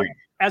certain point.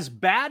 As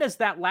bad as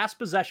that last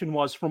possession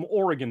was from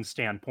Oregon's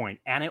standpoint,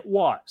 and it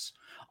was,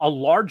 a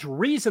large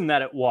reason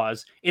that it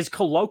was is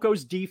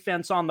Coloco's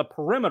defense on the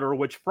perimeter,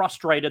 which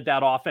frustrated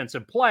that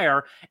offensive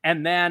player.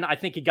 And then I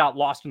think he got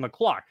lost in the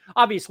clock.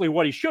 Obviously,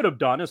 what he should have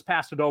done is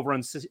passed it over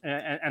and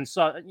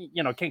so,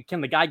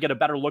 can the guy get a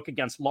better look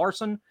against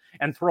Larson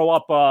and throw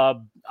up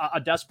a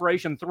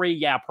desperation 3?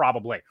 Yeah,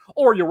 probably.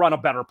 Or you run a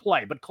better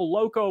play. But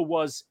Coloco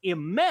was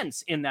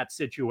immense in that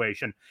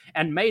situation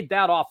and made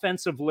that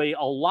offensively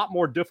a lot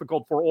more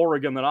difficult for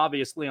Oregon than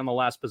obviously on the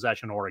last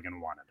possession Oregon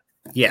wanted.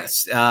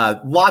 Yes,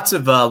 lots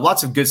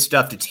of good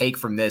stuff to take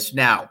from this.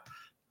 Now,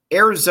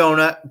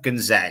 Arizona,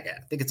 Gonzaga.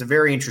 I think it's a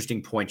very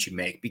interesting point you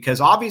make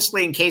because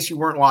obviously, in case you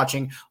weren't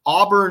watching,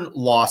 Auburn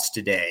lost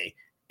today.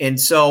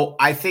 And so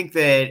I think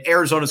that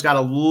Arizona's got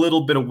a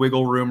little bit of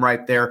wiggle room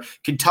right there.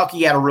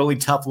 Kentucky had a really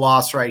tough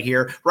loss right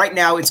here. Right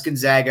now, it's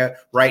Gonzaga.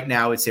 Right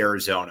now, it's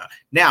Arizona.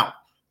 Now,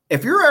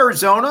 if you're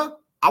Arizona,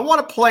 I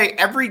want to play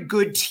every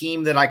good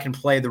team that I can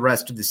play the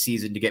rest of the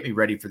season to get me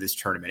ready for this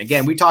tournament.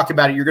 Again, we talked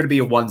about it. You're going to be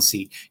a 1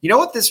 seed. You know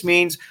what this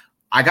means?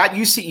 I got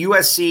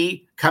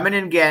USC coming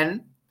in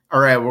again. All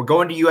right, we're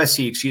going to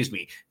USC, excuse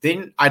me.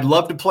 Then I'd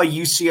love to play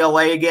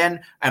UCLA again,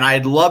 and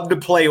I'd love to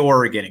play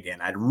Oregon again.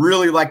 I'd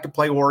really like to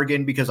play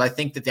Oregon because I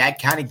think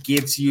that kind of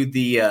gives you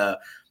the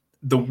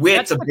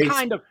width of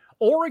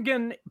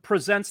Oregon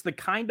presents the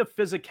kind of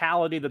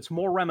physicality that's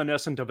more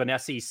reminiscent of an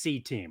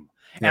SEC team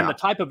and the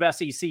type of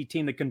SEC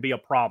team that can be a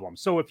problem.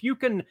 So if you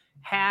can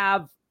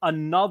have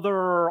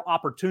another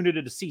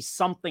opportunity to see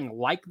something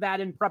like that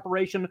in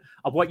preparation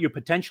of what you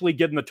potentially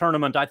get in the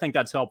tournament, I think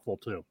that's helpful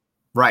too.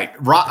 Right.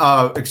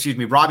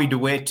 Robbie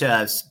DeWitt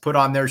put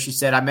on there. She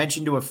said, I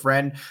mentioned to a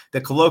friend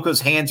that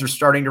Coloco's hands are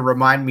starting to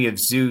remind me of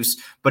Zeus,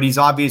 but he's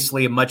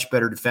obviously a much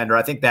better defender.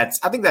 I think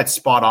that's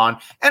spot on.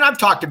 And I've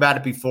talked about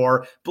it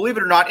before. Believe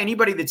it or not,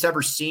 anybody that's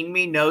ever seen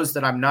me knows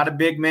that I'm not a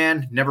big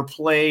man, never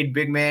played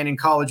big man in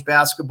college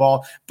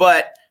basketball,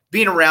 but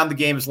being around the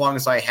game as long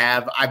as I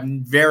have, I've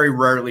very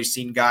rarely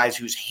seen guys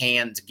whose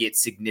hands get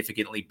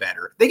significantly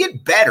better. They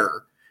get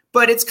better,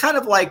 but it's kind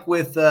of like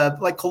with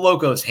like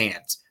Coloco's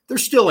hands. They're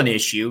still an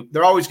issue.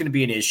 They're always going to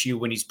be an issue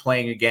when he's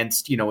playing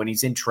against, when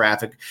he's in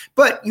traffic,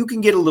 but you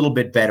can get a little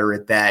bit better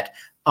at that.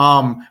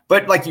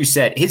 But like you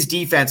said, his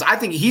defense, I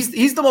think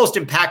he's the most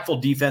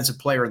impactful defensive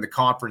player in the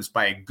conference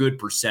by a good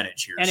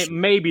percentage here. And it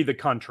may be the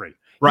country.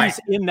 Right.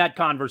 He's in that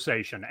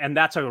conversation, and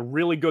that's a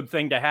really good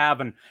thing to have.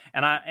 And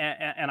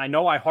I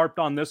know I harped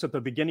on this at the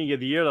beginning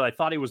of the year that I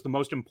thought he was the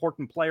most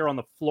important player on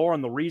the floor,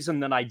 and the reason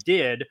that I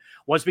did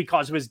was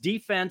because of his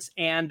defense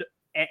and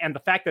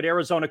the fact that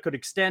Arizona could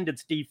extend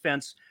its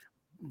defense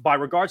by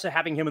regards to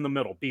having him in the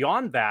middle.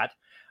 Beyond that,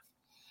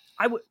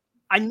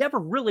 I never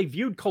really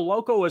viewed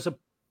Coloco as a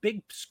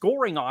big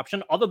scoring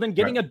option other than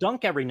getting a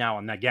dunk every now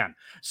and again.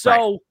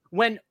 So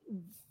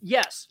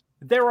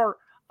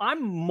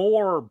I'm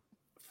more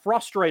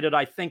frustrated,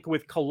 I think,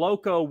 with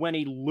Coloco when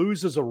he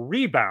loses a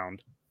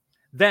rebound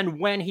than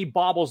when he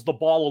bobbles the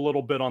ball a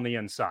little bit on the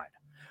inside.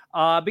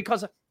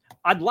 Because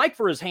I'd like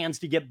for his hands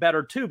to get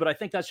better too, but I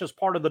think that's just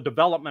part of the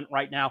development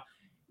right now.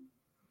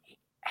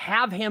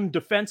 Have him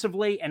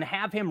defensively and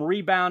have him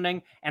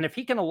rebounding. And if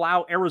he can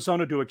allow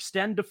Arizona to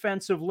extend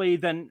defensively,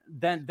 then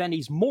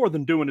he's more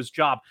than doing his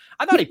job.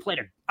 I thought he played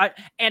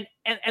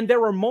and there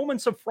were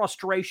moments of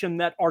frustration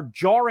that are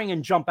jarring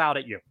and jump out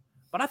at you.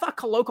 But I thought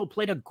Coloco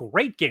played a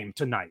great game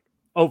tonight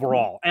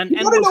overall. And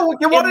you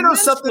want to know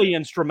something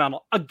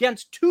instrumental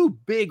against two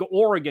big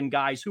Oregon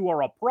guys who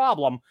are a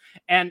problem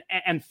and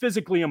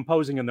physically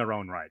imposing in their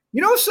own right.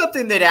 You know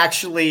something that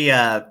actually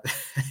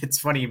it's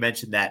funny you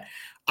mentioned that.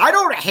 I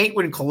don't hate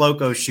when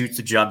Coloco shoots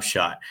a jump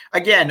shot.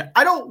 Again,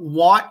 I don't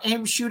want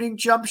him shooting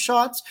jump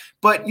shots,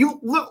 but you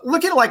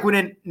look at like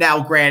now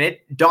granted,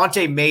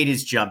 Dante made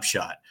his jump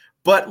shot.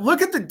 But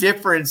look at the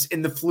difference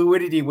in the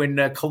fluidity when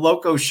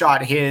Coloco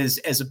shot his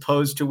as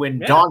opposed to when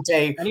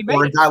Dante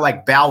or a guy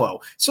like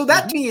Ballo. So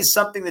that to me is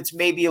something that's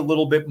maybe a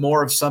little bit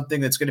more of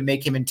something that's going to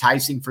make him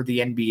enticing for the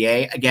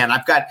NBA. Again,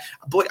 I've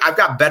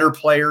got better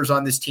players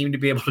on this team to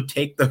be able to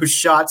take those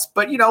shots.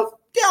 But,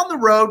 down the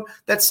road,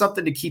 that's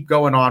something to keep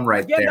going on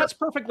there. That's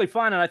perfectly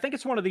fine. And I think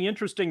it's one of the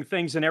interesting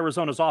things in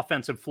Arizona's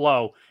offensive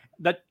flow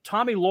that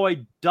Tommy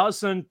Lloyd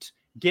doesn't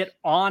get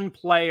on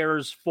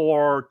players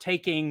for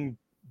taking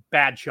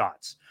bad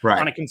shots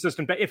on a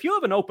consistent basis. If you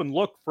have an open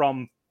look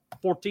from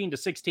 14 to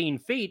 16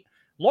 feet,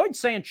 Lloyd's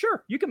saying,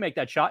 sure, you can make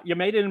that shot. You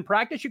made it in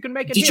practice. You can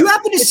make it. Did you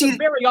happen to see a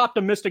very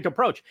optimistic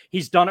approach?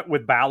 He's done it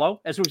with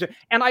Ballo, as we said.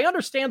 And I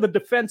understand the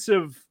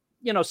defensive,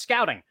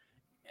 scouting.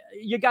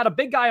 You got a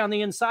big guy on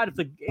the inside.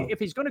 If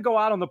he's going to go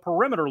out on the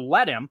perimeter,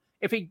 let him.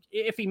 If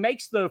he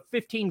makes the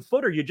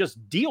 15-footer, you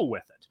just deal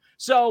with it.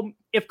 So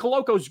if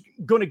Coloco's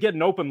going to get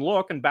an open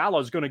look and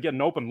Ballo's going to get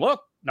an open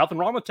look, nothing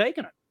wrong with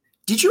taking it.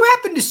 Did you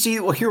happen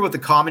to hear what the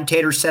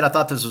commentator said? I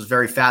thought this was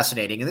very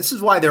fascinating. And this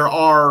is why there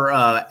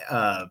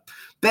are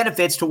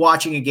benefits to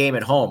watching a game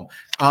at home.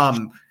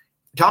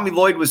 Tommy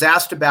Lloyd was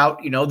asked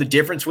about, the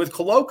difference with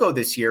Coloco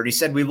this year. And he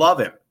said, we love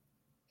him.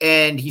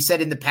 And he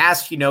said in the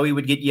past, he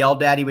would get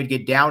yelled at, he would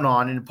get down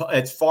on, and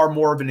it's far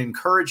more of an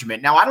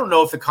encouragement. Now, I don't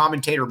know if the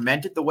commentator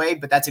meant it the way,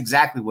 but that's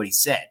exactly what he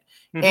said.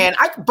 Mm-hmm.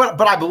 And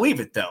but I believe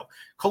it though.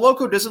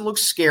 Coloco doesn't look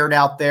scared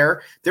out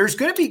there. There's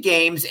going to be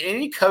games, and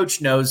any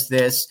coach knows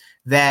this,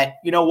 that,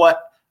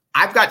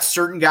 I've got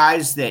certain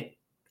guys that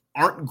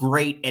aren't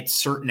great at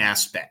certain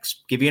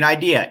aspects. Give you an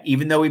idea.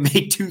 Even though he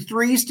made 2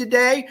 threes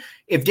today,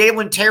 if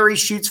Dalen Terry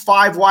shoots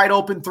 5 wide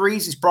open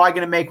threes, he's probably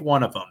going to make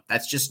one of them.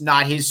 That's just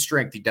not his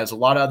strength. He does a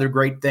lot of other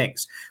great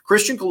things.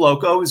 Christian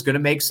Coloco is going to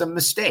make some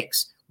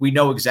mistakes. We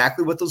know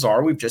exactly what those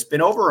are. We've just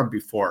been over them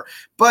before.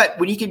 But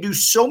when he can do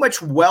so much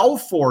well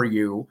for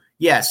you,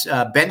 yes,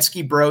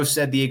 Bensky Bro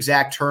said the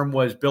exact term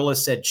was,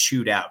 Billis said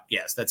shoot out.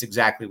 Yes, that's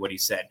exactly what he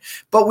said.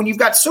 But when you've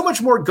got so much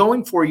more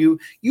going for you,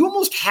 you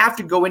almost have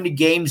to go into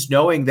games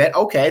knowing that,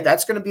 okay,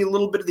 that's going to be a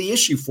little bit of the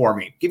issue for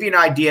me. Give you an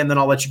idea, and then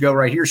I'll let you go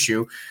right here,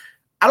 Shu.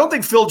 I don't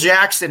think Phil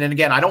Jackson, and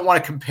again, I don't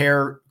want to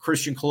compare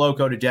Christian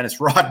Coloco to Dennis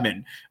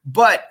Rodman,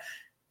 but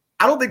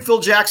I don't think Phil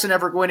Jackson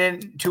ever went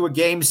into a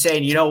game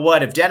saying, you know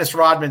what, if Dennis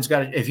Rodman's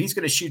if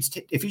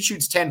he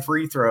shoots 10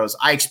 free throws,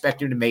 I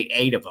expect him to make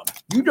 8 of them.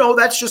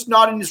 That's just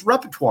not in his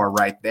repertoire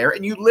right there,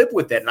 and you live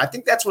with it. And I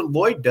think that's what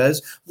Lloyd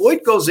does.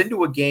 Lloyd goes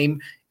into a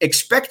game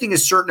expecting a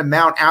certain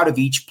amount out of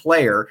each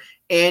player,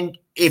 and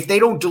if they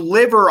don't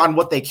deliver on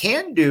what they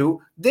can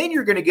do, then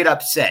you're going to get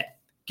upset.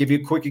 Give you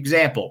a quick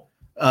example.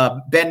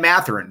 Ben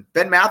Mathurin.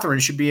 Ben Mathurin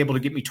should be able to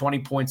get me 20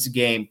 points a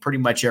game pretty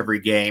much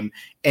every game,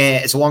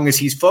 as long as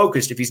he's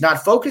focused. If he's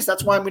not focused,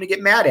 that's why I'm going to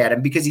get mad at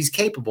him, because he's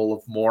capable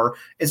of more,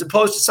 as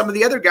opposed to some of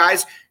the other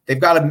guys. They've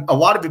got a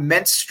lot of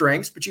immense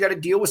strengths, but you got to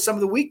deal with some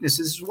of the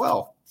weaknesses as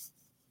well.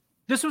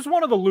 This was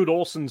one of the Lute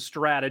Olson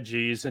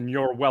strategies, and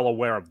you're well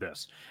aware of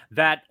this,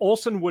 that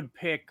Olson would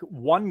pick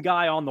one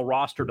guy on the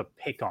roster to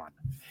pick on.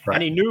 Right.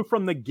 And he knew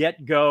from the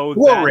get-go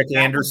Rick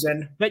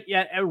Anderson.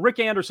 Rick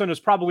Anderson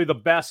is probably the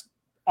best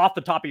off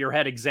the top of your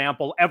head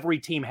example. Every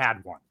team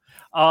had one.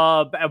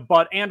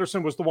 But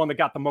Anderson was the one that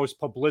got the most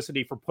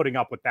publicity for putting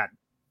up with that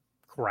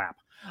crap.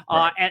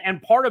 Right.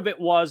 And part of it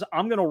was,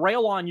 I'm going to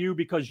rail on you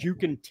because you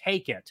can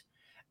take it.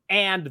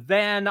 And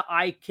then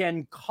I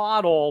can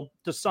coddle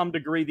to some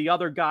degree the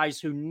other guys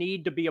who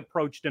need to be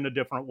approached in a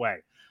different way.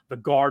 The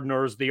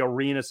Gardners, the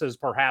Arenases,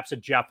 perhaps a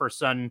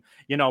Jefferson,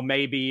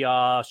 maybe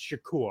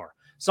Shakur,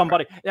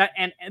 somebody.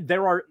 And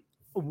there are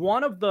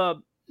one of the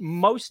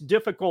most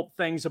difficult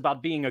things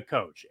about being a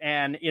coach.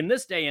 And in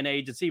this day and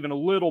age, it's even a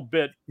little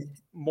bit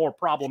more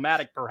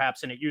problematic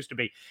perhaps than it used to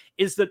be,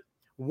 is that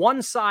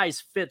one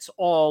size fits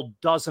all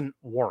doesn't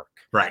work.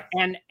 Right.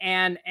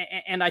 And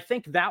I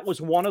think that was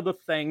one of the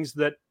things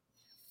that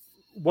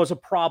was a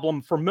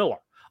problem for Miller.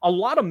 A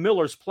lot of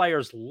Miller's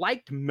players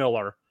liked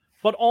Miller,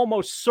 but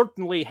almost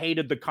certainly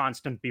hated the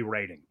constant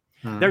berating.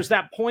 There's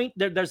that point,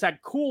 there's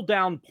that cool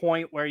down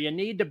point where you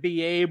need to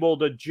be able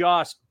to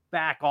just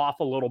back off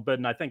a little bit.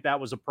 And I think that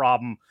was a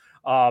problem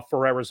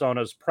for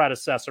Arizona's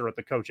predecessor at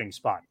the coaching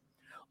spot.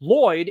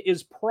 Lloyd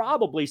is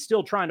probably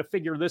still trying to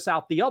figure this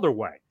out the other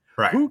way.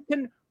 Right.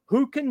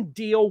 Who can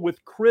deal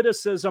with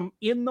criticism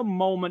in the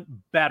moment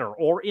better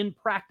or in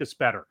practice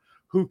better?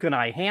 Who can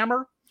I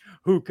hammer?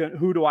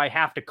 Who do I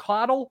have to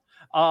coddle?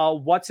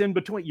 What's in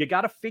between? You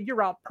got to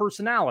figure out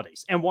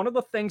personalities. And one of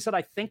the things that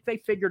I think they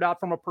figured out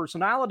from a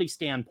personality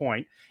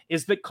standpoint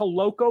is that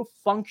Koloko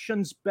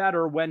functions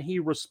better when he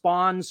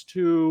responds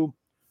to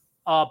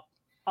a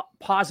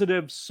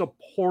positive,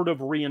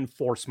 supportive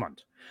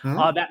reinforcement.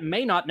 That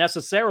may not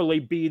necessarily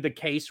be the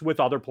case with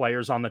other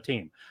players on the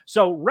team.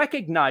 So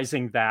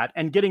recognizing that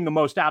and getting the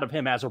most out of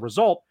him as a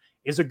result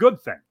is a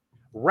good thing.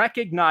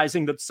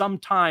 Recognizing that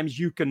sometimes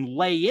you can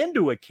lay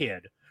into a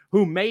kid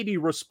who maybe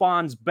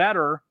responds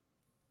better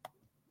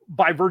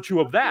by virtue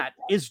of that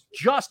is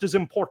just as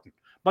important.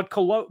 But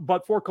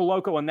for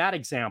Koloko in that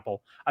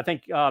example, I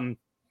think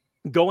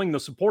going the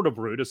supportive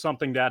route is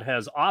something that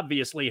has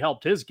obviously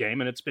helped his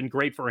game, and it's been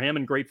great for him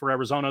and great for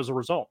Arizona as a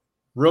result.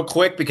 Real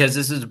quick, because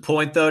this is a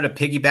point, though, to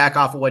piggyback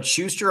off of what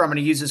Schuster, I'm going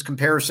to use this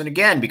comparison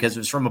again because it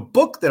was from a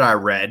book that I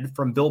read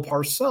from Bill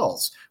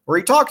Parcells, where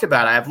he talked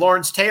about, I have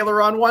Lawrence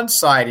Taylor on one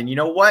side, and you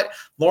know what?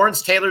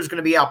 Lawrence Taylor is going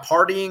to be out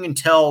partying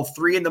until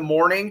 3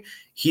 a.m.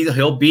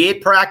 He'll be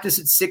at practice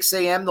at 6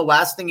 a.m. The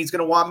last thing he's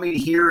going to want me to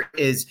hear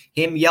is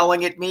him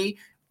yelling at me.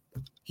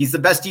 He's the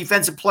best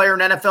defensive player in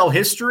NFL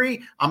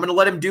history. I'm going to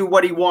let him do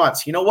what he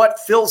wants. You know what?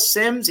 Phil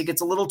Simms, he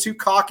gets a little too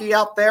cocky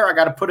out there. I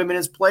got to put him in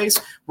his place.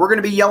 We're going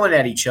to be yelling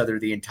at each other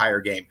the entire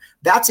game.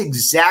 That's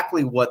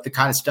exactly what the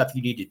kind of stuff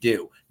you need to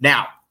do.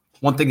 Now,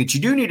 one thing that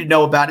you do need to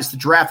know about is the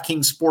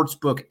DraftKings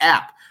Sportsbook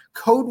app.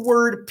 Code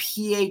word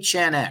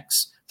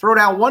PHNX. Throw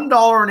down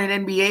 $1 in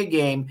an NBA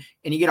game,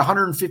 and you get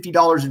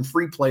 $150 in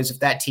free plays if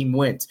that team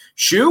wins.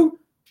 Shu,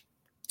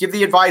 give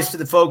the advice to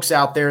the folks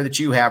out there that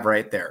you have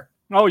right there.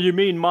 Oh, you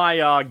mean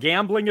my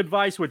gambling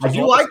advice, which is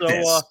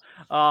also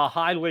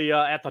highly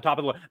at the top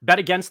of the list. Bet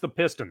against the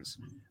Pistons.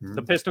 Mm-hmm.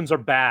 The Pistons are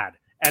bad,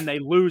 and they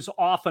lose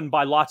often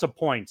by lots of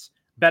points.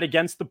 Bet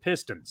against the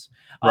Pistons.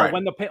 Right.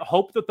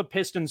 Hope that the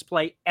Pistons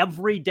play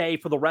every day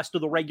for the rest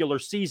of the regular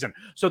season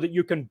so that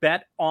you can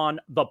bet on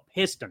the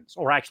Pistons,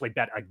 or actually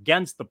bet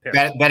against the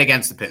Pistons. Bet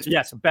against the Pistons.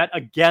 Yes, bet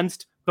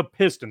against the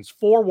Pistons.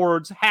 4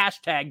 words,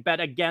 hashtag bet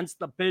against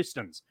the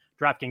Pistons.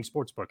 DraftKings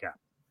Sportsbook app.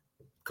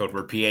 Code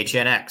word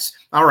PHNX.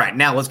 All right,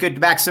 now let's get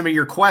back some of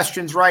your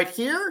questions right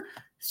here.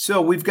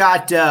 So we've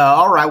got,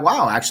 all right,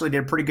 wow, actually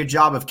did a pretty good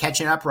job of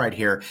catching up right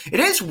here. It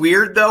is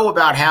weird, though,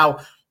 about how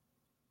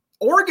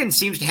Oregon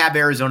seems to have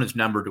Arizona's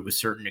number to a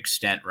certain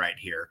extent right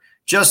here.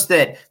 Just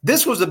that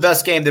this was the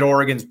best game that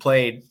Oregon's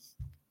played,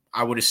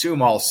 I would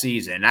assume, all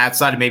season,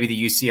 outside of maybe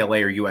the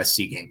UCLA or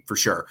USC game, for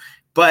sure.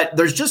 But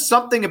there's just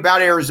something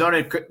about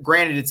Arizona,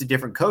 granted it's a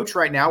different coach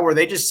right now, where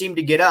they just seem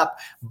to get up.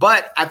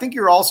 But I think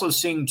you're also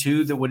seeing,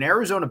 too, that when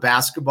Arizona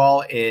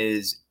basketball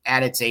is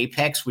at its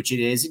apex, which it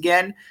is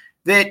again,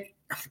 that,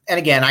 and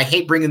again, I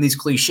hate bringing these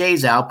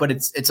cliches out, but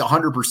it's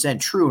 100%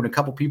 true. And a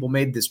couple people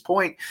made this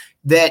point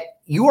that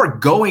you are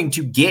going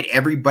to get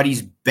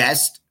everybody's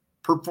best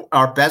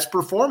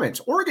performance.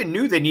 Oregon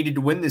knew they needed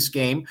to win this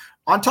game.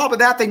 On top of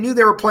that, they knew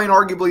they were playing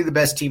arguably the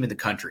best team in the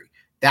country.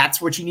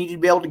 That's what you need to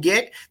be able to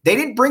get. They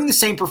didn't bring the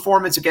same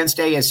performance against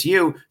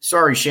ASU.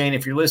 Sorry, Shane,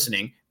 if you're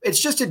listening. It's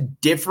just a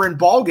different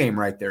ball game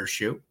right there,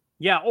 Shu.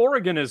 Yeah,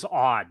 Oregon is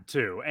odd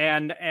too.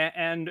 And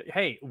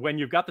hey, when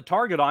you've got the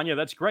target on you,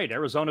 that's great.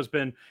 Arizona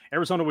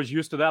was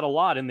used to that a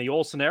lot in the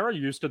Olsen era,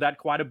 used to that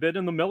quite a bit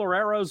in the Miller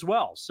era as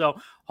well. So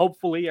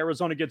hopefully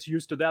Arizona gets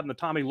used to that in the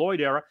Tommy Lloyd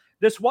era.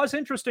 This was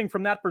interesting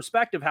from that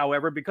perspective,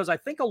 however, because I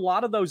think a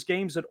lot of those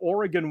games that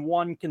Oregon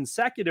won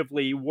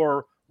consecutively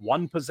were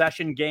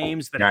one-possession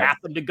games that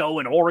happened to go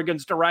in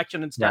Oregon's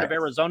direction instead of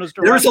Arizona's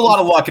direction. There was a lot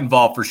of luck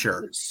involved for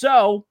sure.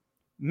 So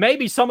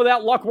maybe some of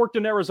that luck worked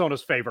in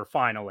Arizona's favor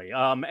finally.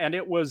 And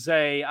it was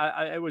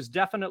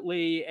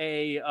definitely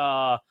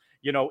a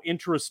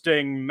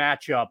interesting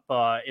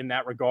matchup in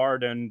that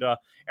regard. And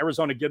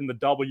Arizona getting the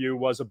W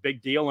was a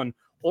big deal. And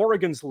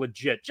Oregon's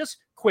legit. Just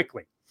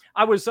quickly,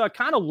 I was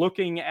kind of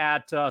looking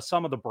at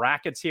some of the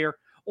brackets here.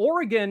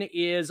 Oregon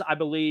is, I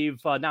believe,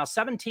 now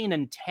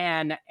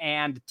 17-10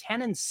 and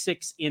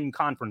 10-6 in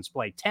conference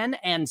play.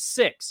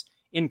 10-6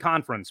 in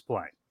conference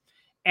play.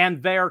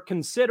 And they're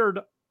considered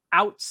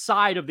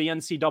outside of the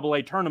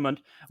NCAA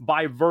tournament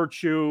by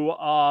virtue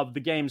of the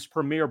game's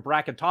premier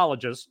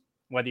bracketologist,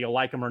 whether you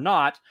like him or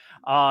not,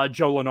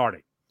 Joe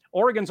Lunardi.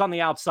 Oregon's on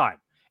the outside.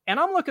 And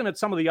I'm looking at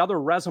some of the other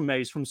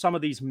resumes from some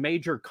of these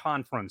major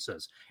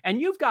conferences. And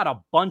you've got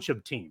a bunch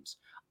of teams: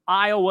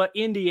 Iowa,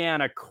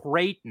 Indiana,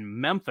 Creighton,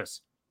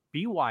 Memphis,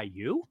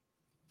 BYU,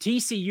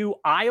 TCU,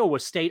 Iowa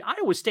State.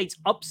 Iowa State's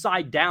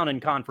upside down in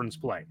conference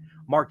play.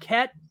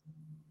 Marquette,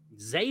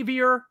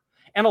 Xavier.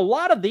 And a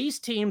lot of these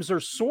teams are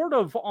sort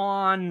of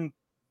on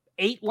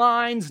 8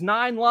 lines,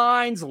 9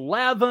 lines,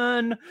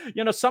 11.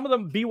 Some of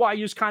them,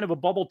 BYU's kind of a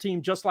bubble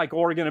team, just like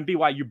Oregon, and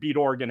BYU beat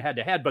Oregon head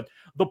to head. But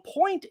the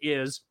point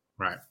is,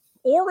 right,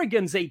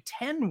 Oregon's a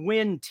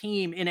 10-win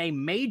team in a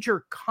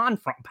major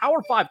conference,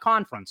 Power 5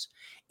 conference,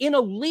 in a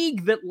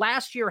league that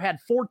last year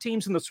had 4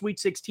 teams in the Sweet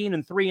 16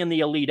 and 3 in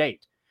the Elite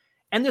 8.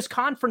 And this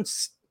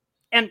conference,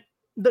 and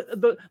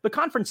the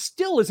conference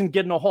still isn't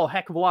getting a whole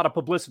heck of a lot of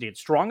publicity. It's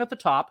strong at the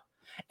top,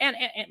 and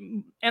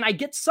I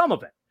get some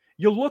of it.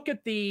 You look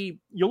at the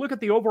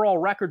overall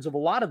records of a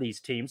lot of these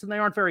teams, and they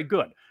aren't very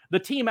good. The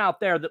team out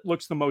there that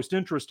looks the most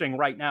interesting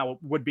right now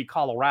would be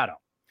Colorado.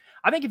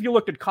 I think if you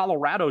looked at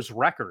Colorado's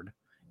record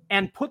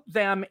and put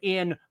them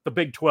in the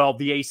Big 12,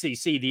 the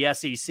ACC, the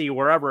SEC,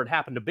 wherever it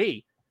happened to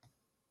be,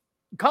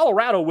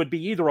 Colorado would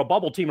be either a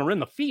bubble team or in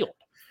the field.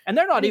 And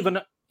they're not even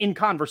in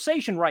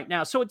conversation right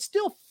now. So it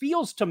still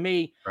feels to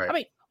me, right. I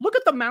mean, look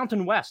at the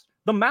Mountain West.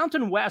 The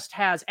Mountain West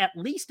has at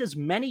least as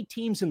many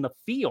teams in the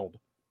field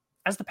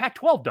as the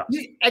Pac-12 does.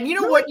 And you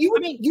know what?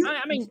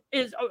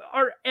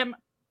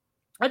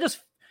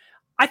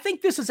 I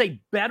think this is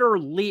a better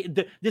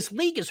league. This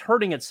league is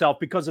hurting itself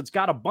because it's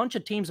got a bunch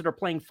of teams that are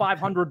playing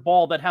 500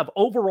 ball that have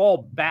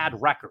overall bad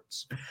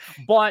records.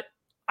 But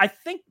I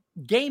think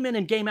game in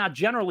and game out,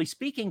 generally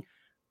speaking,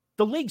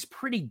 the league's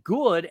pretty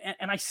good.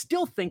 And I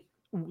still think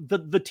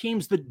the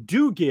teams that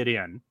do get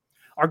in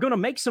are going to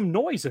make some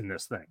noise in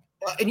this thing.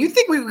 And you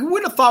think we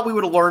would have thought we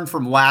would have learned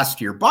from last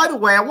year. By the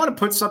way, I want to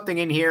put something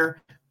in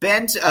here.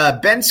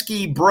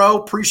 Bensky, bro,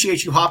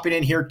 appreciate you hopping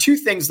in here. 2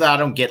 things that I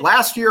don't get.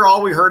 Last year,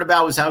 all we heard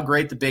about was how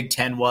great the Big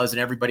Ten was,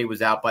 and everybody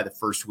was out by the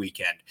first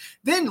weekend.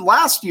 Then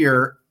last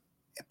year,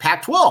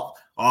 Pac-12.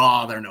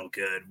 Oh, they're no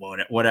good,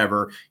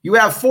 whatever. You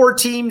have 4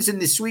 teams in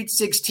the Sweet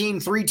 16,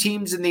 3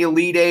 teams in the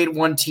Elite 8,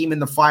 1 team in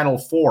the Final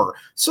 4.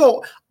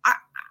 So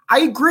I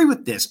agree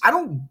with this. I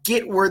don't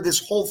get where this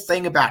whole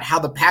thing about how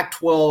the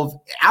Pac-12,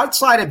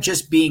 outside of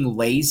just being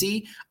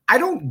lazy, I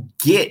don't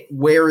get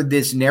where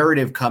this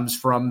narrative comes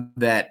from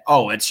that,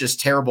 oh, it's just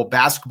terrible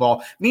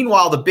basketball.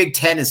 Meanwhile, the Big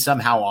Ten is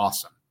somehow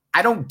awesome.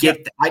 I don't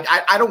get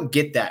that. I don't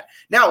get that.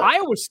 Now,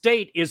 Iowa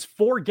State is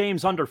 4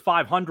 games under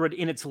 500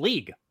 in its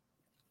league,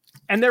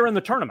 and they're in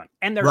the tournament,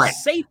 and they're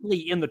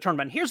safely in the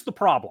tournament. Here's the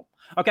problem.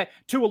 Okay,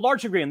 to a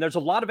large degree, and there's a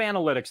lot of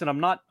analytics, and I'm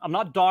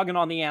not dogging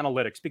on the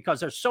analytics because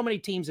there's so many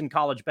teams in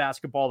college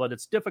basketball that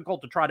it's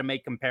difficult to try to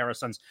make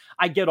comparisons.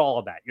 I get all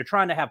of that. You're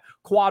trying to have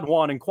quad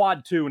 1 and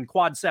quad 2 and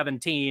quad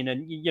 17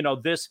 and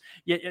this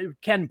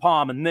Ken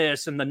Palm and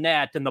this and the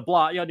net and the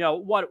blah,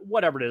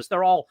 whatever it is.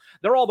 They're all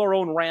their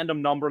own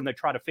random number, and they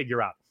try to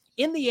figure out.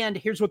 In the end,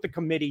 here's what the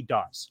committee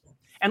does.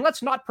 And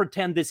let's not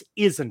pretend this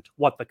isn't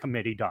what the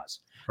committee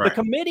does. Right. The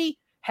committee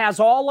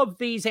has all of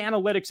these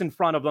analytics in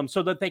front of them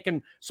so that they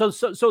can so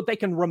they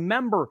can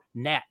remember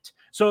net,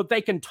 so that they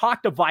can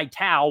talk to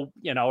Vital,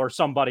 or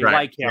somebody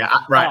like him. Yeah,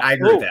 right. I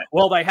agree with that.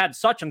 Well, they had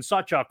such and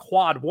such a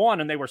quad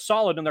 1 and they were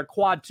solid in their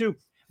quad 2.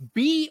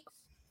 B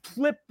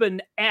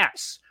flippin'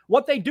 S.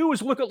 What they do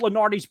is look at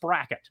Lunardi's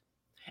bracket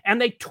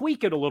and they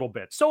tweak it a little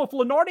bit. So if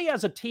Lunardi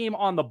has a team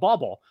on the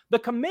bubble, the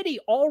committee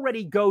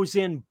already goes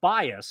in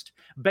biased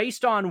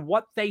based on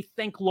what they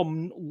think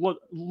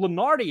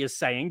Lunardi is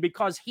saying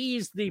because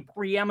he's the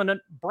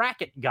preeminent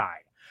bracket guy.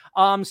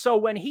 So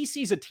when he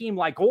sees a team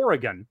like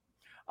Oregon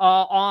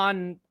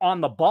on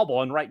the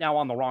bubble, and right now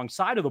on the wrong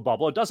side of the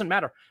bubble, it doesn't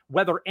matter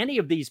whether any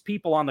of these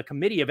people on the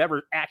committee have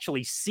ever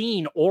actually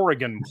seen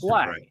Oregon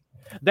play.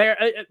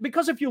 Right.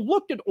 Because if you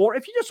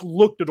just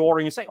looked at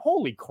Oregon and say,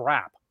 holy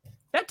crap,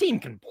 that team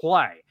can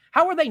play.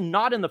 How are they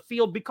not in the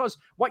field? Because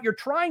what you're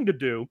trying to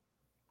do,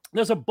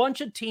 there's a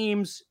bunch of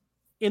teams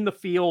in the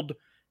field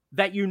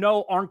that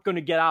aren't going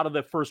to get out of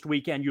the first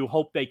weekend. You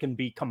hope they can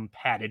be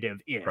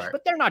competitive-ish. Right.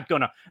 But they're not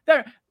going to.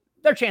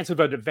 Their chances of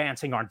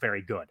advancing aren't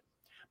very good.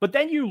 But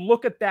then you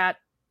look at that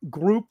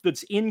group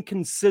that's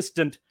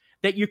inconsistent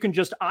that you can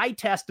just eye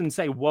test and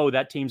say, whoa,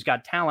 that team's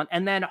got talent.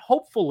 And then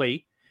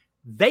hopefully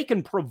they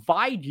can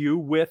provide you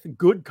with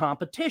good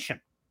competition.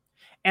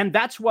 And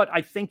that's what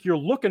I think you're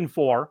looking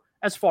for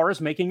as far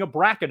as making a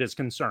bracket is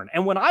concerned.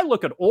 And when I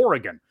look at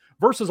Oregon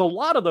versus a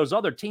lot of those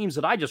other teams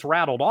that I just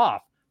rattled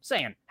off,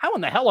 saying, how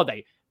in the hell are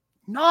they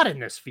not in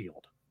this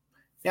field?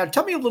 Now,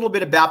 tell me a little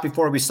bit about,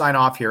 before we sign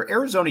off here,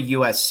 Arizona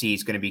USC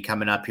is going to be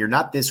coming up here,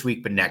 not this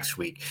week, but next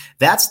week.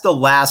 That's the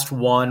last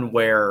one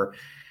where,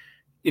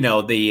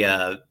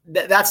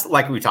 that's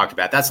like we talked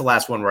about. That's the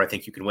last one where I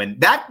think you can win.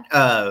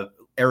 That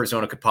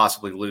Arizona could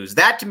possibly lose.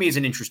 That to me is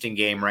an interesting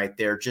game right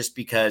there, just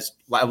because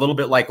a little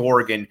bit like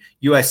Oregon,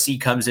 USC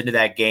comes into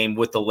that game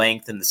with the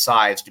length and the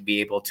size to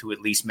be able to at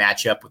least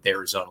match up with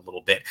Arizona a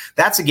little bit.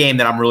 That's a game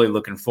that I'm really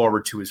looking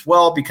forward to as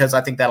well, because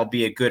I think that'll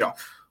be a good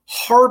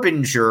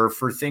harbinger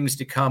for things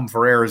to come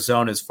for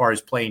Arizona as far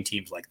as playing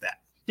teams like that.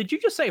 Did you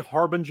just say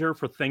harbinger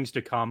for things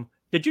to come?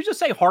 Did you just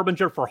say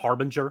harbinger for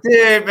harbinger?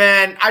 Hey,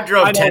 man, I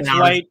drove 10 hours.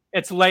 Late.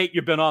 It's late.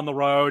 You've been on the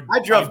road. I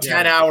drove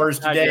 10 hours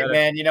today,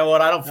 man. You know what?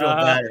 I don't feel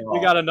bad at all.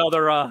 You got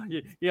another,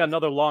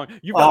 another long.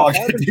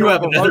 I do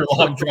have another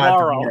long drive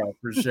tomorrow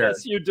for sure.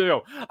 Yes, you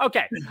do.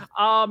 Okay.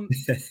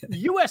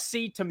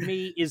 USC to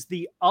me is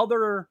the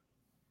other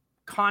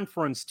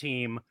conference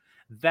team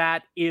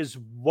that is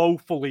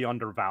woefully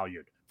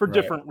undervalued for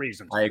different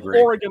reasons. I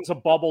agree. Oregon's a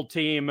bubble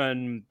team,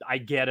 and I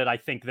get it. I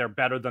think they're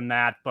better than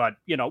that, but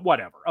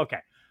whatever. Okay.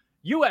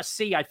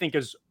 USC, I think,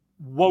 is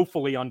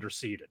woefully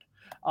underseeded.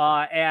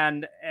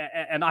 And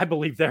I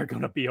believe they're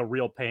going to be a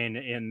real pain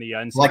in the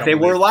NCAA. Like they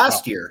were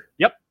last year.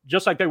 Yep,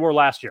 just like they were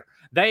last year.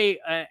 They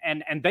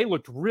and they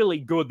looked really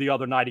good the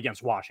other night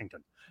against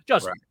Washington.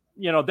 Just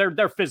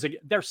their physical,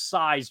 their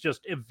size just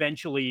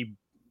eventually,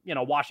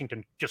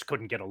 Washington just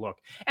couldn't get a look.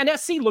 And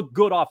SC looked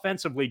good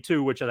offensively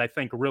too, which is, I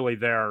think, really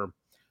their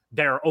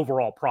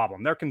overall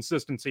problem. Their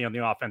consistency on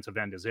the offensive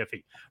end is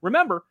iffy.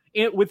 Remember,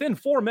 within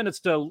 4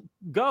 minutes to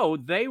go,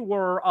 they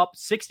were up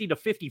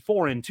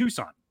 60-54 in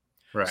Tucson.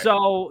 Right.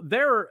 So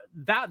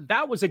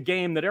that was a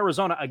game that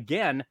Arizona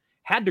again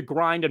had to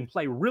grind and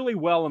play really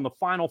well in the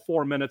final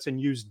 4 minutes and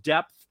use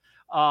depth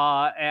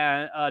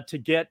to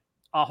get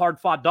a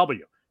hard-fought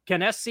W.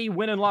 Can SC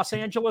win in Los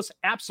Angeles?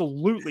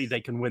 Absolutely,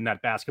 they can win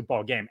that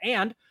basketball game.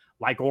 And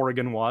like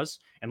Oregon was,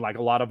 and like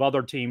a lot of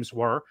other teams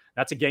were,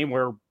 that's a game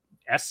where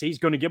SC is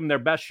going to give them their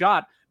best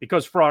shot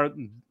because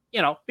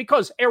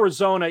because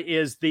Arizona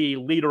is the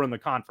leader in the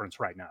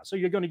conference right now. So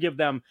you're going to give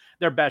them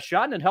their best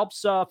shot, and it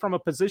helps from a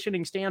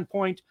positioning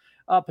standpoint,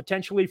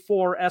 potentially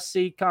for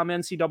SC come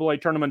NCAA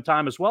tournament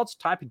time as well. It's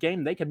the type of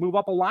game they could move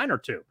up a line or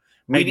two,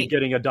 maybe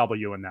getting a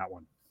W in that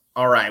one.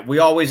 All right. We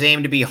always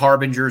aim to be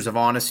harbingers of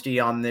honesty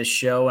on this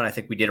show, and I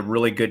think we did a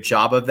really good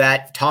job of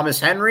that. Thomas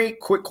Henry,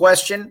 quick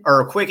question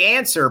or a quick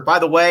answer. By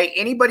the way,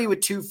 anybody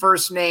with two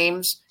first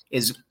names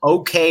is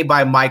okay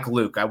by Mike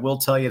Luke. I will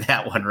tell you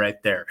that one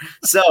right there.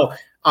 So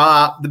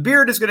the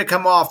beard is going to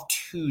come off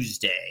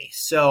Tuesday.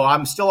 So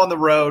I'm still on the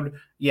road.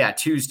 Yeah,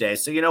 Tuesday.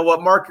 So you know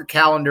what? Mark your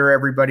calendar,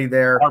 everybody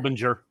there.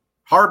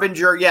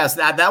 Harbinger. Yes,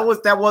 that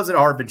wasn't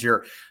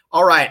Harbinger.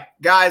 All right,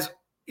 guys,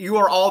 you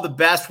are all the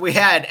best. We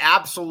had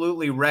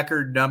absolutely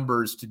record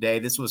numbers today.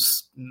 This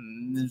was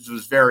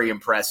very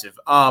impressive.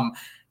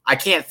 I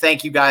can't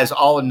thank you guys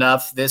all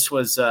enough. This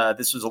was a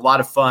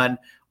lot of fun.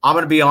 I'm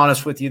going to be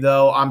honest with you,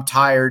 though. I'm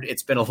tired.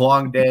 It's been a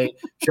long day.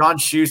 John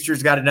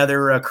Schuster's got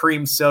another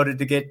cream soda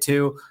to get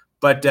to,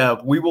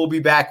 but we will be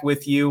back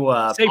with you.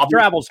 Safe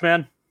travels,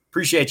 man.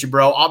 Appreciate you,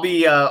 bro. I'll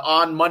be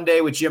on Monday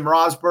with Jim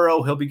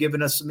Rosborough. He'll be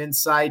giving us some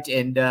insight.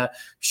 And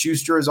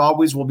Schuster, as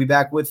always, will be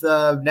back with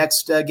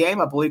next game,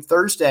 I believe,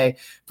 Thursday.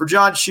 For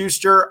John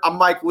Schuster, I'm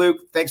Mike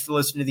Luke. Thanks for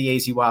listening to the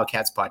AZ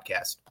Wildcats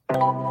podcast.